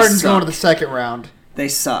 No, they Harden's suck. going to the second round. They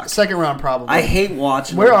suck. Second round, probably. I hate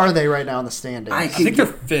watching Where them. are they right now in the standings? I think they're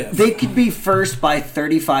 5th. They could be first by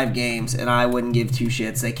 35 games, and I wouldn't give two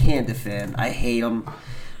shits. They can't defend. I hate them.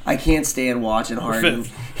 I can't stand watching Harden.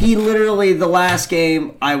 fifth. He literally, the last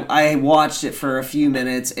game, I watched it for a few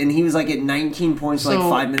minutes, and he was like at 19 points with like So-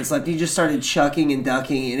 5 minutes left. He just started chucking and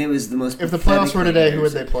ducking, and it was the most If the pathetic playoffs were thing today, I've who ever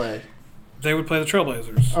would they seen. play? They would play the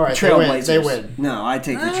Trailblazers. All right, Trailblazers. they win. No, I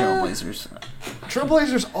take the Trailblazers.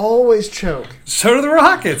 Trailblazers always choke. So do the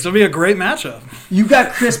Rockets. It'll be a great matchup. You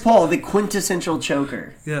got Chris Paul, the quintessential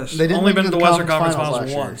choker. Yes. They didn't Only make been it to to the the Western Conference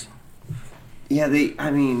conference Finals finals once. Yeah,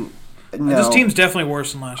 no. This team's definitely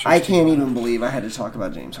worse than last year. I can't even believe I had to talk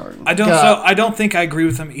about James Harden. I don't. God. So I don't think I agree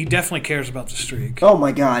with him. He definitely cares about the streak. Oh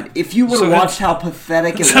my god! If you would have So watched how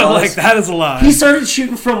pathetic it So was, like that is a lie. he started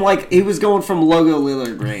shooting from he was going from logo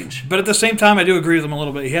Lillard range. But at the same time, I do agree with him a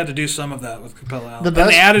little bit. He had to do some of that with Capella out. The And best-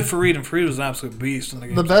 they added Faried, and Faried was an absolute beast in the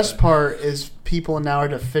game. The best part is people now are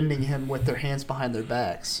defending him with their hands behind their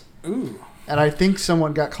backs. Ooh. And I think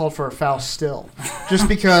someone got called for a foul still. Just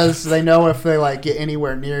because they know if they get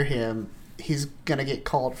anywhere near him, he's going to get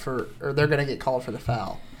called for, or they're going to get called for the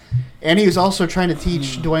foul. And he was also trying to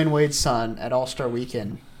teach Dwayne Wade's son at All-Star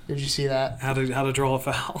Weekend. Did you see that? How to draw a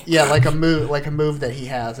foul? Yeah, like a move that he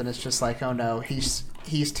has, and it's just oh no, he's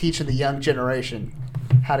teaching the young generation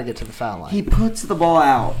how to get to the foul line. He puts the ball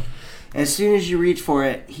out. As soon as you reach for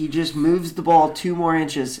it, he just moves the ball 2 more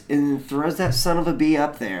inches and then throws that son of a bee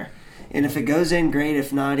up there. And if it goes in, great.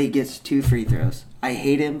 If not, he gets 2 free throws. I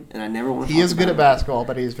hate him, and I never want to. He is good at basketball,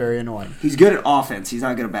 but he's very annoying. He's good at offense. He's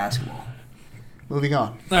not good at basketball. Moving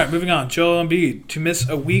on. All right, moving on. Joel Embiid to miss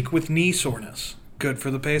a week with knee soreness. Good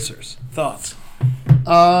for the Pacers. Thoughts?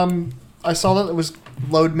 I saw that it was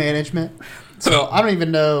load management. So I don't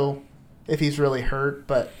even know if he's really hurt,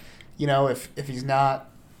 but if he's not,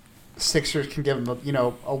 Sixers can give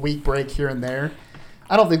him a week break here and there.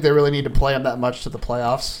 I don't think they really need to play him that much to the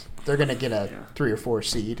playoffs. They're going to get a 3 or 4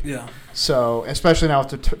 seed. Yeah. So especially now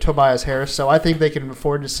with Tobias Harris, so I think they can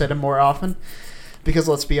afford to sit him more often. Because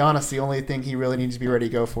let's be honest, the only thing he really needs to be ready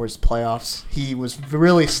to go for is the playoffs. He was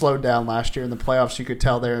really slowed down last year in the playoffs. You could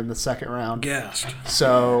tell there in the second round. Gassed.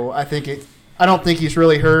 So I don't think he's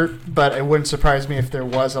really hurt, but it wouldn't surprise me if there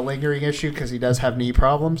was a lingering issue because he does have knee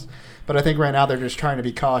problems. But I think right now they're just trying to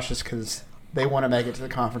be cautious because they want to make it to the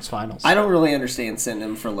conference finals. I don't really understand sending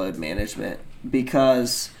him for load management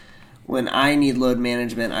because when I need load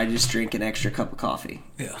management, I just drink an extra cup of coffee.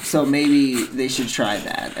 Yeah. So maybe they should try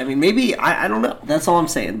that. I mean, maybe, I don't know. That's all I'm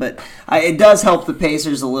saying. But it does help the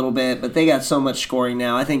Pacers a little bit, but they got so much scoring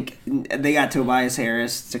now. I think they got Tobias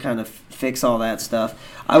Harris to kind of fix all that stuff.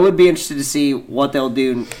 I would be interested to see what they'll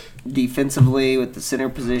do defensively with the center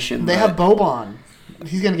position. They have Boban.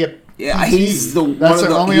 He's going to get... Yeah, he's one of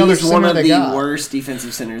the worst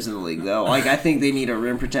defensive centers in the league, though. I think they need a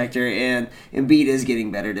rim protector, and Embiid is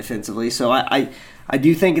getting better defensively. So I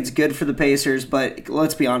do think it's good for the Pacers, but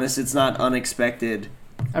let's be honest, it's not unexpected.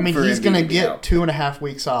 I mean, he's going to get 2.5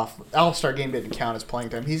 weeks off. All-Star game didn't count as playing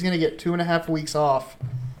time. He's going to get 2.5 weeks off.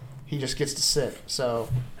 He just gets to sit. So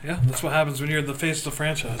yeah, that's what happens when you're the face of the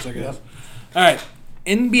franchise, I guess. Yep. All right.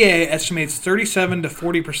 NBA estimates 37 to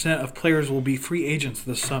 40% of players will be free agents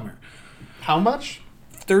this summer. How much?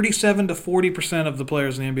 37 to 40% of the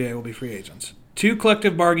players in the NBA will be free agents. 2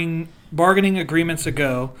 collective bargaining agreements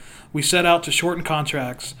ago, we set out to shorten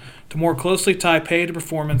contracts to more closely tie pay to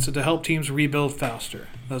performance and to help teams rebuild faster.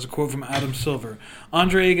 That's a quote from Adam Silver.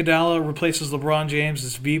 Andre Iguodala replaces LeBron James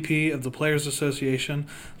as VP of the Players Association.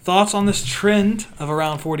 Thoughts on this trend of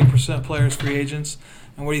around 40% players free agents,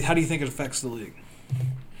 and how do you think it affects the league?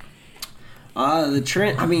 The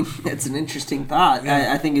trend, I mean, it's an interesting thought.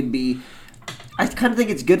 Yeah. I kind of think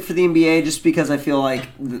it's good for the NBA just because I feel like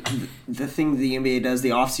the thing the NBA does,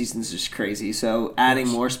 the offseason is just crazy. So adding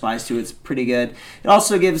more spice to it's pretty good. It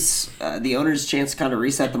also gives the owners a chance to kind of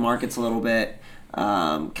reset the markets a little bit,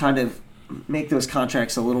 kind of make those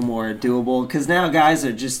contracts a little more doable because now guys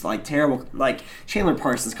are just terrible. Chandler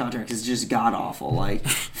Parsons' contract is just god awful.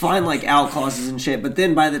 Find out clauses and shit, but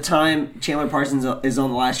then by the time Chandler Parsons is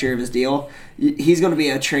on the last year of his deal, he's going to be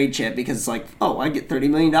a trade chip because it's I get $30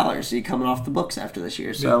 million so you're coming off the books after this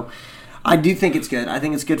year. So I do think it's good. I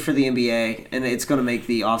think it's good for the NBA, and it's going to make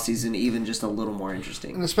the offseason even just a little more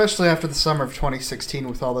interesting. And especially after the summer of 2016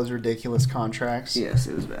 with all those ridiculous contracts. Yes,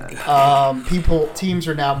 it was bad. Teams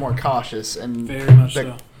are now more cautious and very much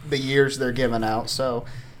so. The years they're giving out. So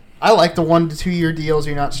I like the 1 to 2 year deals.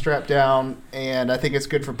 You're not strapped down, and I think it's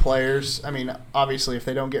good for players. I mean, obviously, if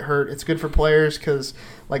they don't get hurt, it's good for players because,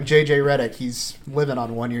 J.J. Redick, he's living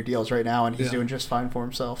on 1 year deals right now, and he's doing just fine for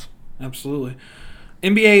himself. Absolutely.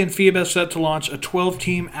 NBA and FIBA set to launch a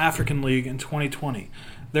 12-team African League in 2020.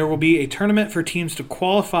 There will be a tournament for teams to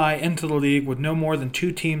qualify into the league with no more than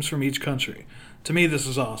 2 teams from each country. To me, this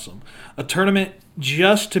is awesome. A tournament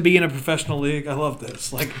just to be in a professional league. I love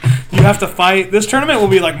this. You have to fight. This tournament will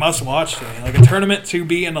be must-watch to me. A tournament to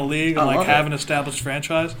be in a league and have an established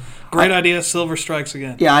franchise. Great idea. Silver strikes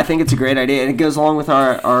again. Yeah, I think it's a great idea. And it goes along with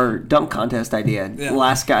our dunk contest idea. Yeah.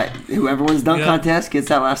 Last guy, whoever wins dunk contest gets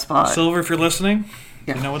that last spot. Silver, if you're listening,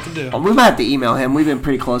 you know what to do. We might have to email him. We've been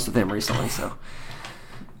pretty close with him recently, so.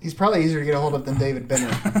 He's probably easier to get a hold of than David Benner.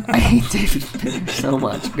 I hate David Benner so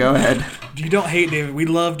much. Go ahead. You don't hate David. We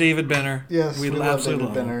love David Benner. Yes, we love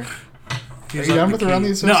David Benner. Are you done with Around the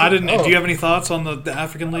Association? No, I didn't. Do you have any thoughts on the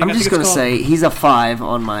African League? I'm just going to say he's a 5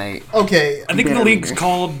 on my... Okay. I think the league's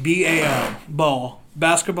called BAL, Ball,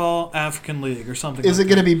 Basketball African League or something. Is it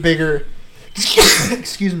going to be bigger,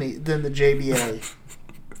 excuse me, than the JBA?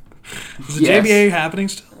 Is the JBA happening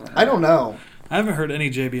still? I don't know. I haven't heard any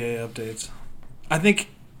JBA updates. I think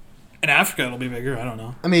in Africa it'll be bigger. I don't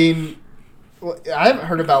know. I mean, Well, I haven't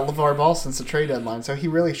heard about LeVar Ball since the trade deadline, so he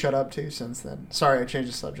really shut up too since then. Sorry, I changed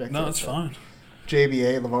the subject. No, it's fine.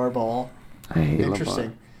 JBA, LeVar Ball. I hate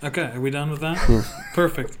Interesting. Okay, are we done with that?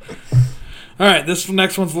 Perfect. All right, this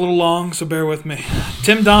next one's a little long, so bear with me.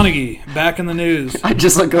 Tim Donaghy, back in the news. I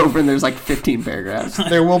just look over and there's like 15 paragraphs.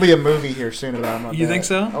 There will be a movie here soon about him. You think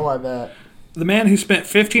so? Oh, I bet. The man who spent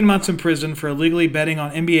 15 months in prison for illegally betting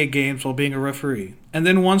on NBA games while being a referee, and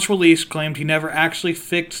then once released claimed he never actually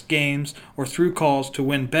fixed games or threw calls to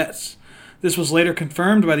win bets. This was later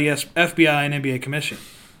confirmed by the FBI and NBA Commission.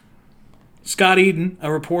 Scott Eden,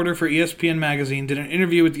 a reporter for ESPN magazine, did an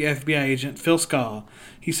interview with the FBI agent Phil Skaw.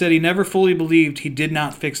 He said he never fully believed he did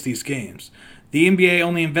not fix these games. The NBA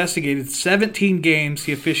only investigated 17 games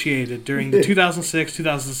he officiated during the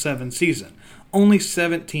 2006-2007 season. Only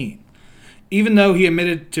 17. Even though he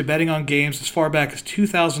admitted to betting on games as far back as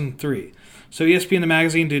 2003. So ESPN the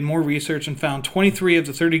magazine did more research and found 23 of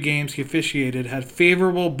the 30 games he officiated had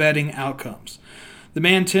favorable betting outcomes. The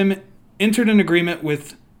man Tim entered an agreement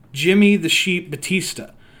with Jimmy the Sheep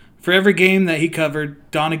Batista. For every game that he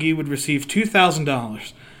covered, Donaghy would receive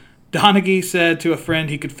 $2,000. Donaghy said to a friend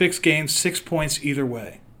he could fix games 6 points either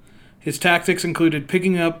way. His tactics included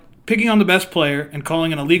picking on the best player and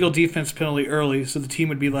calling an illegal defense penalty early so the team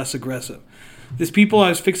would be less aggressive. These people I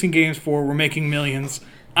was fixing games for were making millions.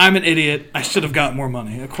 I'm an idiot. I should have got more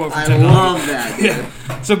money. A quote from Tim Donaghy. I love that. Dude.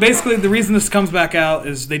 Yeah. So basically, the reason this comes back out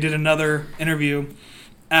is they did another interview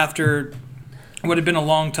after what had been a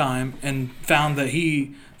long time and found that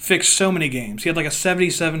he fixed so many games. He had like a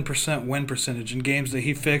 77% win percentage in games that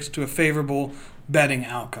he fixed to a favorable betting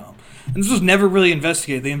outcome. And this was never really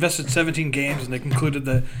investigated. They invested 17 games and they concluded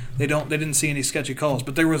that they didn't see any sketchy calls.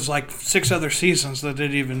 But there was like 6 other seasons that they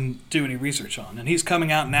didn't even do any research on. And he's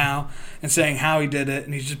coming out now and saying how he did it,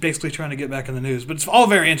 and he's just basically trying to get back in the news. But it's all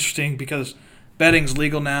very interesting because betting's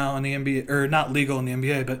legal now in the NBA, or not legal in the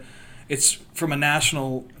NBA, but it's from a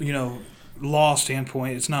national, law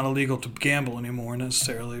standpoint, it's not illegal to gamble anymore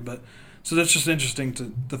necessarily. But so that's just interesting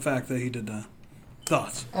to the fact that he did that.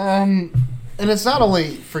 Thoughts? And it's not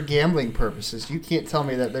only for gambling purposes. You can't tell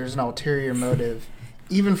me that there's an ulterior motive,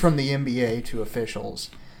 even from the NBA to officials,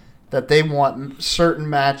 that they want certain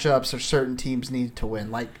matchups or certain teams need to win.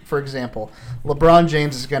 Like, for example, LeBron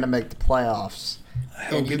James is going to make the playoffs.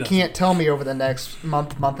 And you can't tell me over the next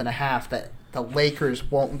month and a half that the Lakers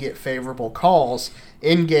won't get favorable calls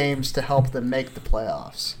in games to help them make the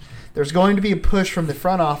playoffs. There's going to be a push from the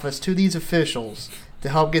front office to these officials to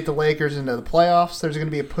help get the Lakers into the playoffs. There's going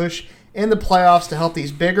to be a push in the playoffs to help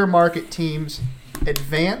these bigger market teams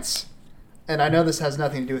advance. And I know this has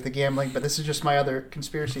nothing to do with the gambling, but this is just my other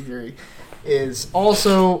conspiracy theory, is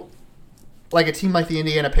also like a team like the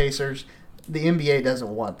Indiana Pacers, the NBA doesn't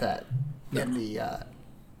want that in the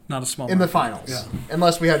not a small in the finals,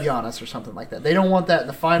 unless we have Giannis or something like that. They don't want that in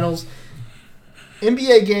the finals.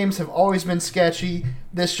 NBA games have always been sketchy.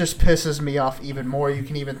 This just pisses me off even more. You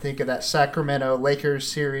can even think of that Sacramento Lakers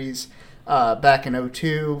series back in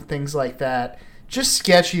 2002, things like that. Just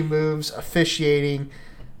sketchy moves, officiating,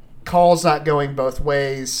 calls not going both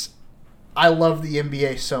ways. I love the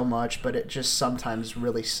NBA so much, but it just sometimes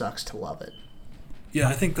really sucks to love it. Yeah,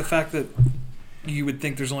 I think the fact that you would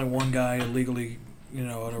think there's only one guy illegally, at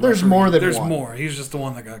a there's referee, more than there's one. more. He's just the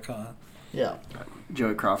one that got caught. Yeah.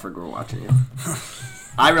 Joey Crawford, we're watching you.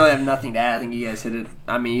 I really have nothing to add. I think you guys hit it.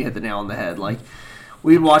 I mean, you hit the nail on the head. Like,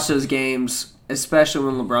 we'd watch those games, especially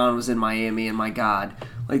when LeBron was in Miami, and my God,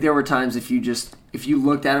 like there were times if you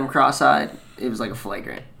looked at him cross-eyed, it was like a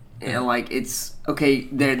flagrant. And like it's okay,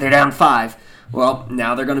 they're down 5. Well,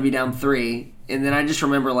 now they're going to be down 3, and then I just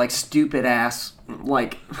remember like stupid ass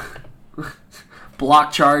like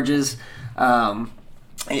block charges.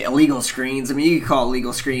 Illegal screens. I mean, you could call it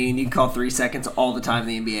legal screen. You could call 3 seconds all the time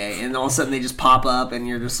in the NBA. And all of a sudden they just pop up and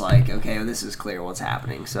you're just like, okay, well, this is clear what's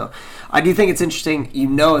happening. So I do think it's interesting.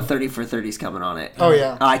 A 30 for 30 is coming on it. Oh,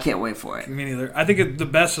 yeah. I can't wait for it. Me neither. I think the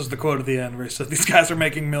best is the quote at the end where he said, these guys are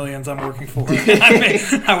making millions. I'm working for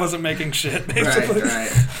it. I wasn't making shit, basically.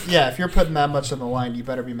 Right. Yeah, if you're putting that much on the line, you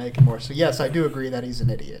better be making more. So, yes, I do agree that he's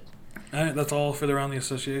an idiot. All right, that's all for the Around the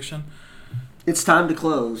Association. It's time to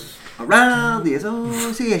close Around the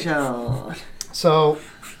Association. So,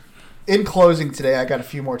 in closing today, I got a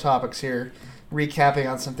few more topics here, recapping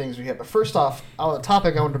on some things we hit. But first off, the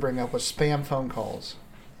topic I wanted to bring up was spam phone calls.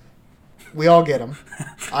 We all get them.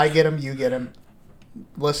 I get them. You get them.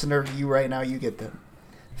 Listener, you right now, you get them.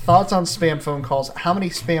 Thoughts on spam phone calls? How many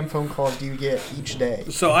spam phone calls do you get each day?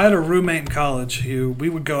 So I had a roommate in college who we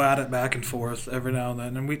would go at it back and forth every now and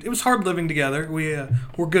then, and it was hard living together.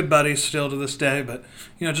 We're good buddies still to this day, but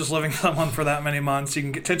just living with someone for that many months,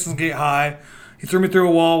 tensions get high. He threw me through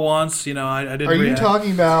a wall once. I didn't. Are you react.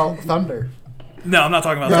 talking about Thunder? No, I'm not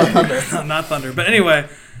talking about Thunder. Not Thunder. But anyway,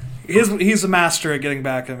 he's a master at getting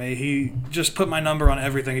back at me. He just put my number on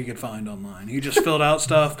everything he could find online. He just filled out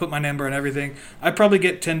stuff, put my number on everything. I probably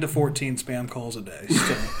get 10 to 14 spam calls a day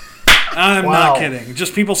still. I'm not kidding.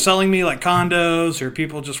 Just people selling me like condos or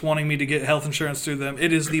people just wanting me to get health insurance through them.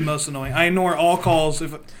 It is the most annoying. I ignore all calls.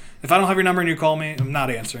 If I don't have your number and you call me, I'm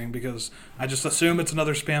not answering because I just assume it's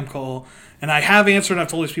another spam call. And I have answered and I've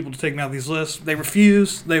told these people to take me out of these lists. They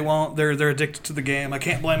refuse. They won't. They're addicted to the game. I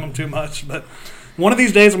can't blame them too much. But one of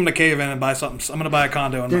these days I'm going to cave in and buy something. I'm going to buy a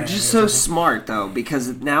condo. They're just so smart, though, because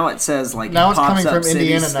now it says, like, now it it's pops coming up from city,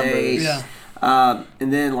 Indiana state. numbers. Yeah.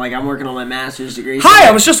 And then, like, I'm working on my master's degree. Hi,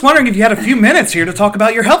 I was just wondering if you had a few minutes here to talk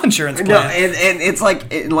about your health insurance plan. No, and it's like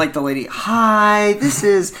the lady, hi, this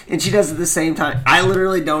is, and she does it at the same time. I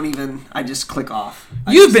literally don't even, I just click off.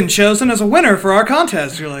 You've been chosen as a winner for our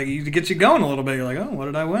contest. You're like, to get you going a little bit. You're like, oh, what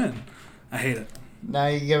did I win? I hate it. Now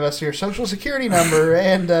you give us your social security number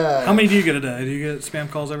and how many do you get a day? Do you get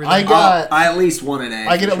spam calls every day? I at least one a day.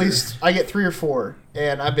 I get 3 or 4,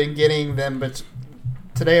 and I've been getting them, but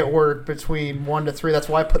today at work between 1 to 3. That's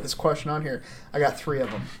why I put this question on here. I got 3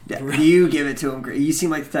 of them. Yeah, you give it to them. You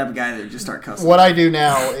seem like the type of guy that would just start cussing. What I do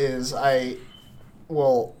now is I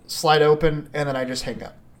will slide open and then I just hang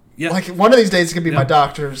up. Yeah. Like one of these days it could be my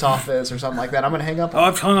doctor's office or something like that. I'm gonna hang up. Oh,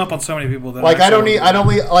 I've hung up on so many people that like I don't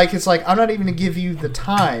like it's like I'm not even gonna give you the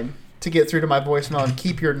time to get through to my voicemail and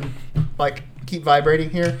keep vibrating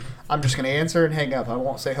here. I'm just gonna answer and hang up. I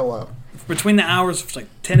won't say hello. Between the hours of like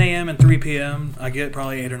 10 a.m. and 3 p.m., I get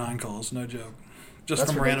probably 8 or 9 calls. No joke. Just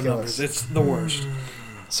That's from random ridiculous. numbers. It's the worst.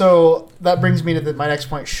 So that brings me to my next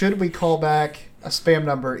point. Should we call back a spam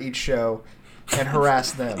number each show and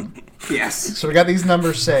harass them? Yes. So we got these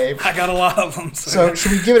numbers saved. I got a lot of them. So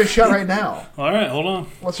should we give it a shot right now? All right, hold on.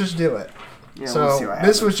 Let's just do it. Yeah, so we'll see what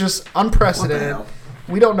this happens. was just unprecedented. What the hell?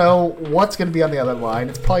 We don't know what's going to be on the other line.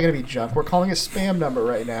 It's probably going to be junk. We're calling a spam number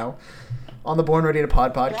right now on the Born Ready to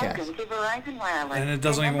Pod podcast. Welcome to Verizon Wireless. And it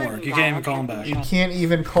doesn't The even number work. you You can't even dialed call them has back. been You can't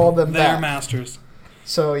even call them They're back. masters.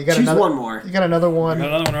 So you got Choose another one more. You got another one. Got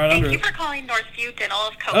another one right under Thank you it. for calling Northview Dental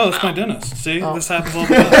of Kokomo. Oh, it's my dentist. See, Oh. this happens all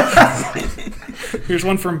the time. Here's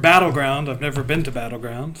one from Battleground. I've never been to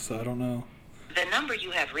Battleground, so I don't know. The number you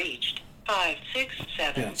have reached,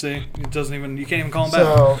 567. Yeah, see, it doesn't even. You can't even call them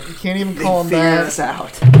back. So you can't even call them Figure back. this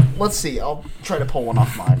out. Let's see. I'll try to pull one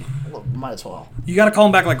off mine. Well, might as well. You got to call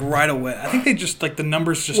them back like right away. I think they just like the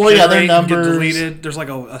numbers just Well, yeah, their generate and get numbers- deleted. There's like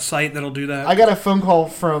a site that'll do that. I got a phone call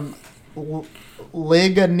from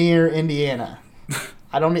Ligonier, Indiana.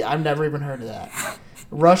 I've never even heard of that.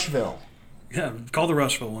 Rushville. Yeah, call the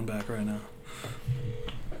Rushville one back right now.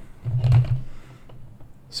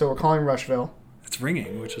 So we're calling Rushville. It's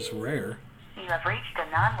ringing, which is rare. You have reached a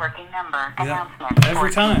non-working number. Yeah, Announcement.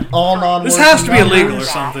 every time. All non. This has to be illegal or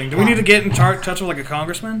something. Do we need to get in touch with like a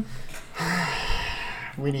congressman?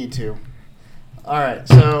 We need to. All right,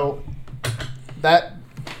 so that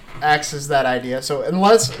acts as that idea. So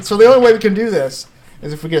the only way we can do this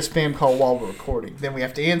is if we get a spam call while we're recording. Then we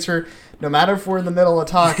have to answer, no matter if we're in the middle of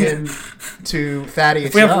talking to Thaddeus.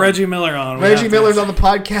 If we have Young. Reggie Miller on. we Reggie have to- Miller's on the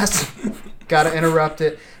podcast. Got to interrupt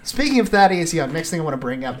it. Speaking of Thaddeus Young, next thing I want to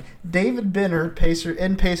bring up, David Benner,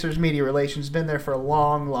 Pacers Media Relations, been there for a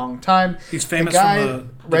long, long time. He's famous from the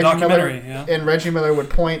Reggie documentary. Miller, Yeah. and Reggie Miller would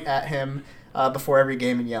point at him before every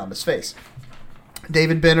game and yell in his face.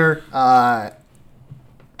 David Benner,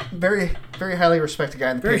 very, very highly respected guy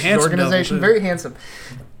in the Very Pacers handsome organization. devil, too. Very handsome.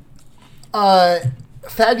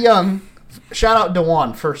 Thad Young, shout out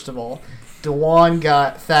Dewan, first of all. Dewan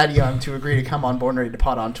got Thad Young to agree to come on Born Ready to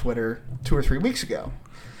Pod on Twitter 2 or 3 weeks ago.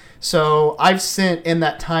 So I've sent in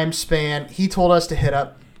that time span, he told us to hit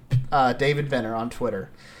up David Benner on Twitter.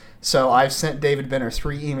 So I've sent David Benner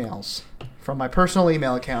 3 emails from my personal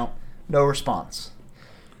email account. No response.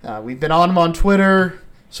 We've been on him on Twitter.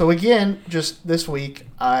 So again, just this week,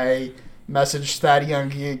 I messaged Thad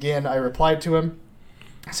Young again. I replied to him.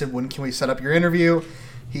 I said, when can we set up your interview?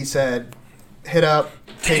 He said, hit up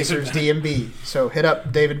Pacers DMB. So hit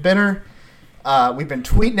up David Benner. We've been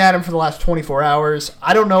tweeting at him for the last 24 hours.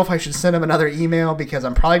 I don't know if I should send him another email because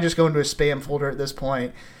I'm probably just going to a spam folder at this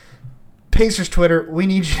point. Pacers Twitter, we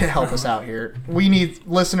need you to help us out here. We need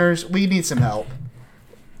listeners. We need some help.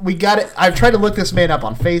 We got it. I've tried to look this man up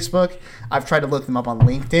on Facebook. I've tried to look him up on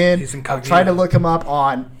LinkedIn. He's I've incognito. tried to look him up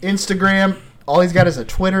on Instagram. All he's got is a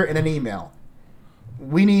Twitter and an email.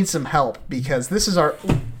 We need some help because this is our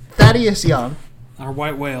Thaddeus Young. Our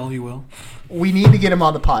white whale, you will. We need to get him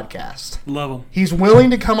on the podcast. Love him. He's willing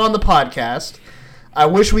to come on the podcast. I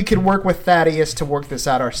wish we could work with Thaddeus to work this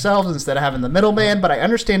out ourselves instead of having the middleman, but I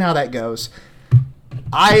understand how that goes.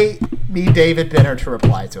 I need David Benner to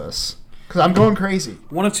reply to us because I'm going crazy.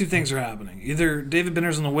 One of two things are happening. Either David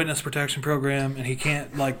Benner's in the witness protection program and he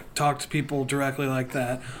can't talk to people directly like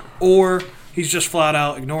that, or he's just flat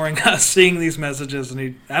out ignoring us, seeing these messages,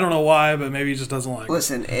 and I don't know why, but maybe he just doesn't like it.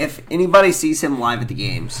 Listen, if anybody sees him live at the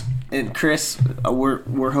games, and Chris,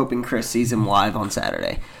 we're hoping Chris sees him live on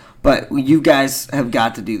Saturday, but you guys have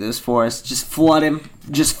got to do this for us. Just flood him.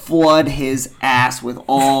 Just flood his ass with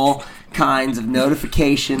all kinds of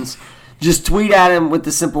notifications. Just tweet at him with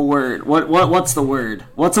the simple word. What's the word?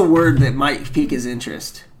 What's a word that might pique his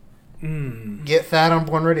interest? Get fat on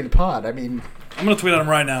Born Ready to Pod. I mean, I'm going to tweet at him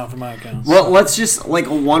right now from my account. Well, let's just a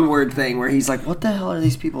one-word thing where he's like, what the hell are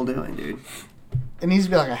these people doing, dude? it needs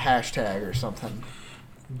to be like a hashtag or something.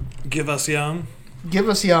 Give us young. Give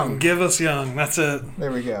us young. Give us young. That's it.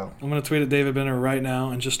 There we go. I'm going to tweet at David Benner right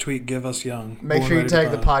now and just tweet give us young. Make sure you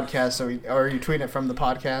tag the podcast. Or are you tweeting it from the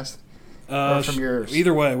podcast? Or from yours?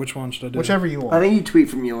 Either way, which one should I do? Whichever you want. I think you tweet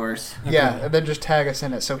from yours. Okay. Yeah, and then just tag us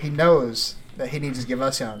in it so he knows that he needs to give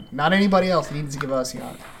us young. Not anybody else. He needs to give us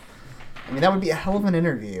young. I mean, that would be a hell of an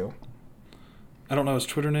interview. I don't know his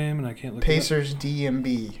Twitter name, and I can't look Pacers it up.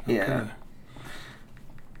 DMB. Yeah. Okay.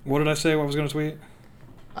 What did I say what I was going to tweet?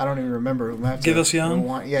 I don't even remember. Give us young?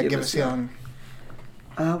 Give us young.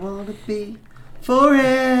 I want to be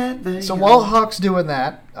forever So young. while Hawk's doing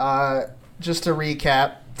that, just to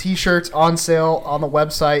recap, T-shirts on sale on the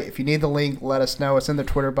website. If you need the link, let us know. It's in the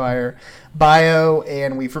Twitter bio,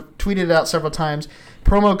 and we've tweeted it out several times.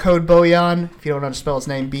 Promo code Bojan, if you don't know how to spell his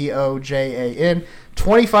name, B-O-J-A-N.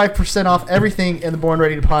 25% off everything in the Born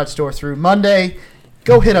Ready to Pod store through Monday.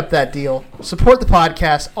 Go hit up that deal. Support the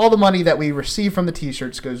podcast. All the money that we receive from the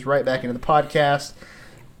T-shirts goes right back into the podcast.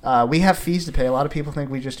 We have fees to pay. A lot of people think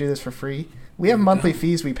we just do this for free. We have monthly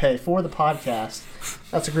fees we pay for the podcast.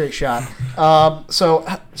 That's a great shot. So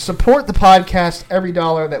support the podcast. Every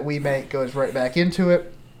dollar that we make goes right back into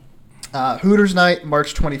it. Hooters Night,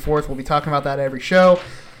 March 24th. We'll be talking about that every show.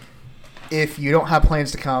 If you don't have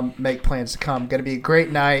plans to come, make plans to come. Going to be a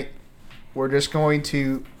great night. We're just going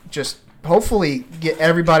to hopefully get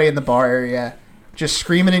everybody in the bar area just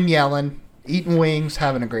screaming and yelling, eating wings,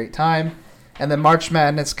 having a great time. And then March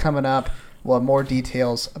Madness coming up. We'll have more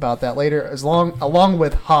details about that later, along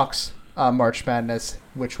with Hawks March Madness,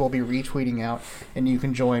 which we'll be retweeting out, and you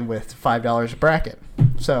can join with $5 a bracket.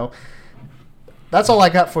 So that's all I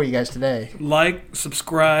got for you guys today. Like,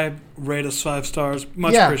 subscribe, rate us 5 stars.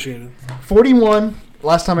 Much appreciated. 41,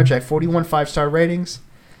 last time I checked, 41 5-star ratings.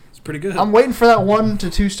 It's pretty good. I'm waiting for that 1 to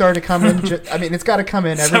 2 star to come in. I mean, it's got to come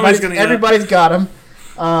in. Everybody's got them.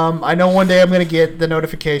 I know one day I'm going to get the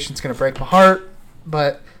notification. It's going to break my heart,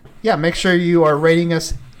 but yeah, make sure you are rating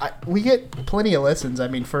us. We get plenty of listens. I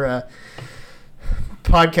mean, for a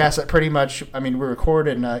podcast that pretty much, we record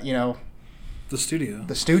in, the studio.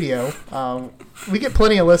 We get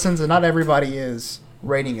plenty of listens, and not everybody is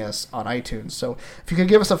rating us on iTunes. So if you could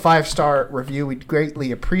give us a 5-star review, we'd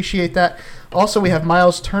greatly appreciate that. Also, we have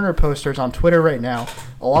Miles Turner posters on Twitter right now,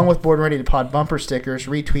 along with Born Ready to Pod bumper stickers.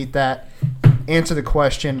 Retweet that, answer the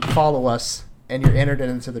question, follow us, and you're entered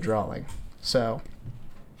into the drawing. So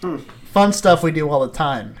fun stuff we do all the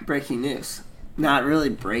time. Breaking news. Not really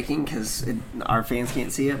breaking because our fans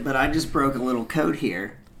can't see it, but I just broke a little code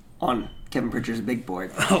here on Kevin Pritchard's big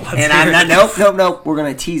board. And I'm not. Nope. We're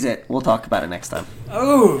going to tease it. We'll talk about it next time.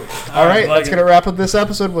 Oh. All right. That's going to wrap up this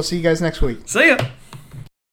episode. We'll see you guys next week. See ya.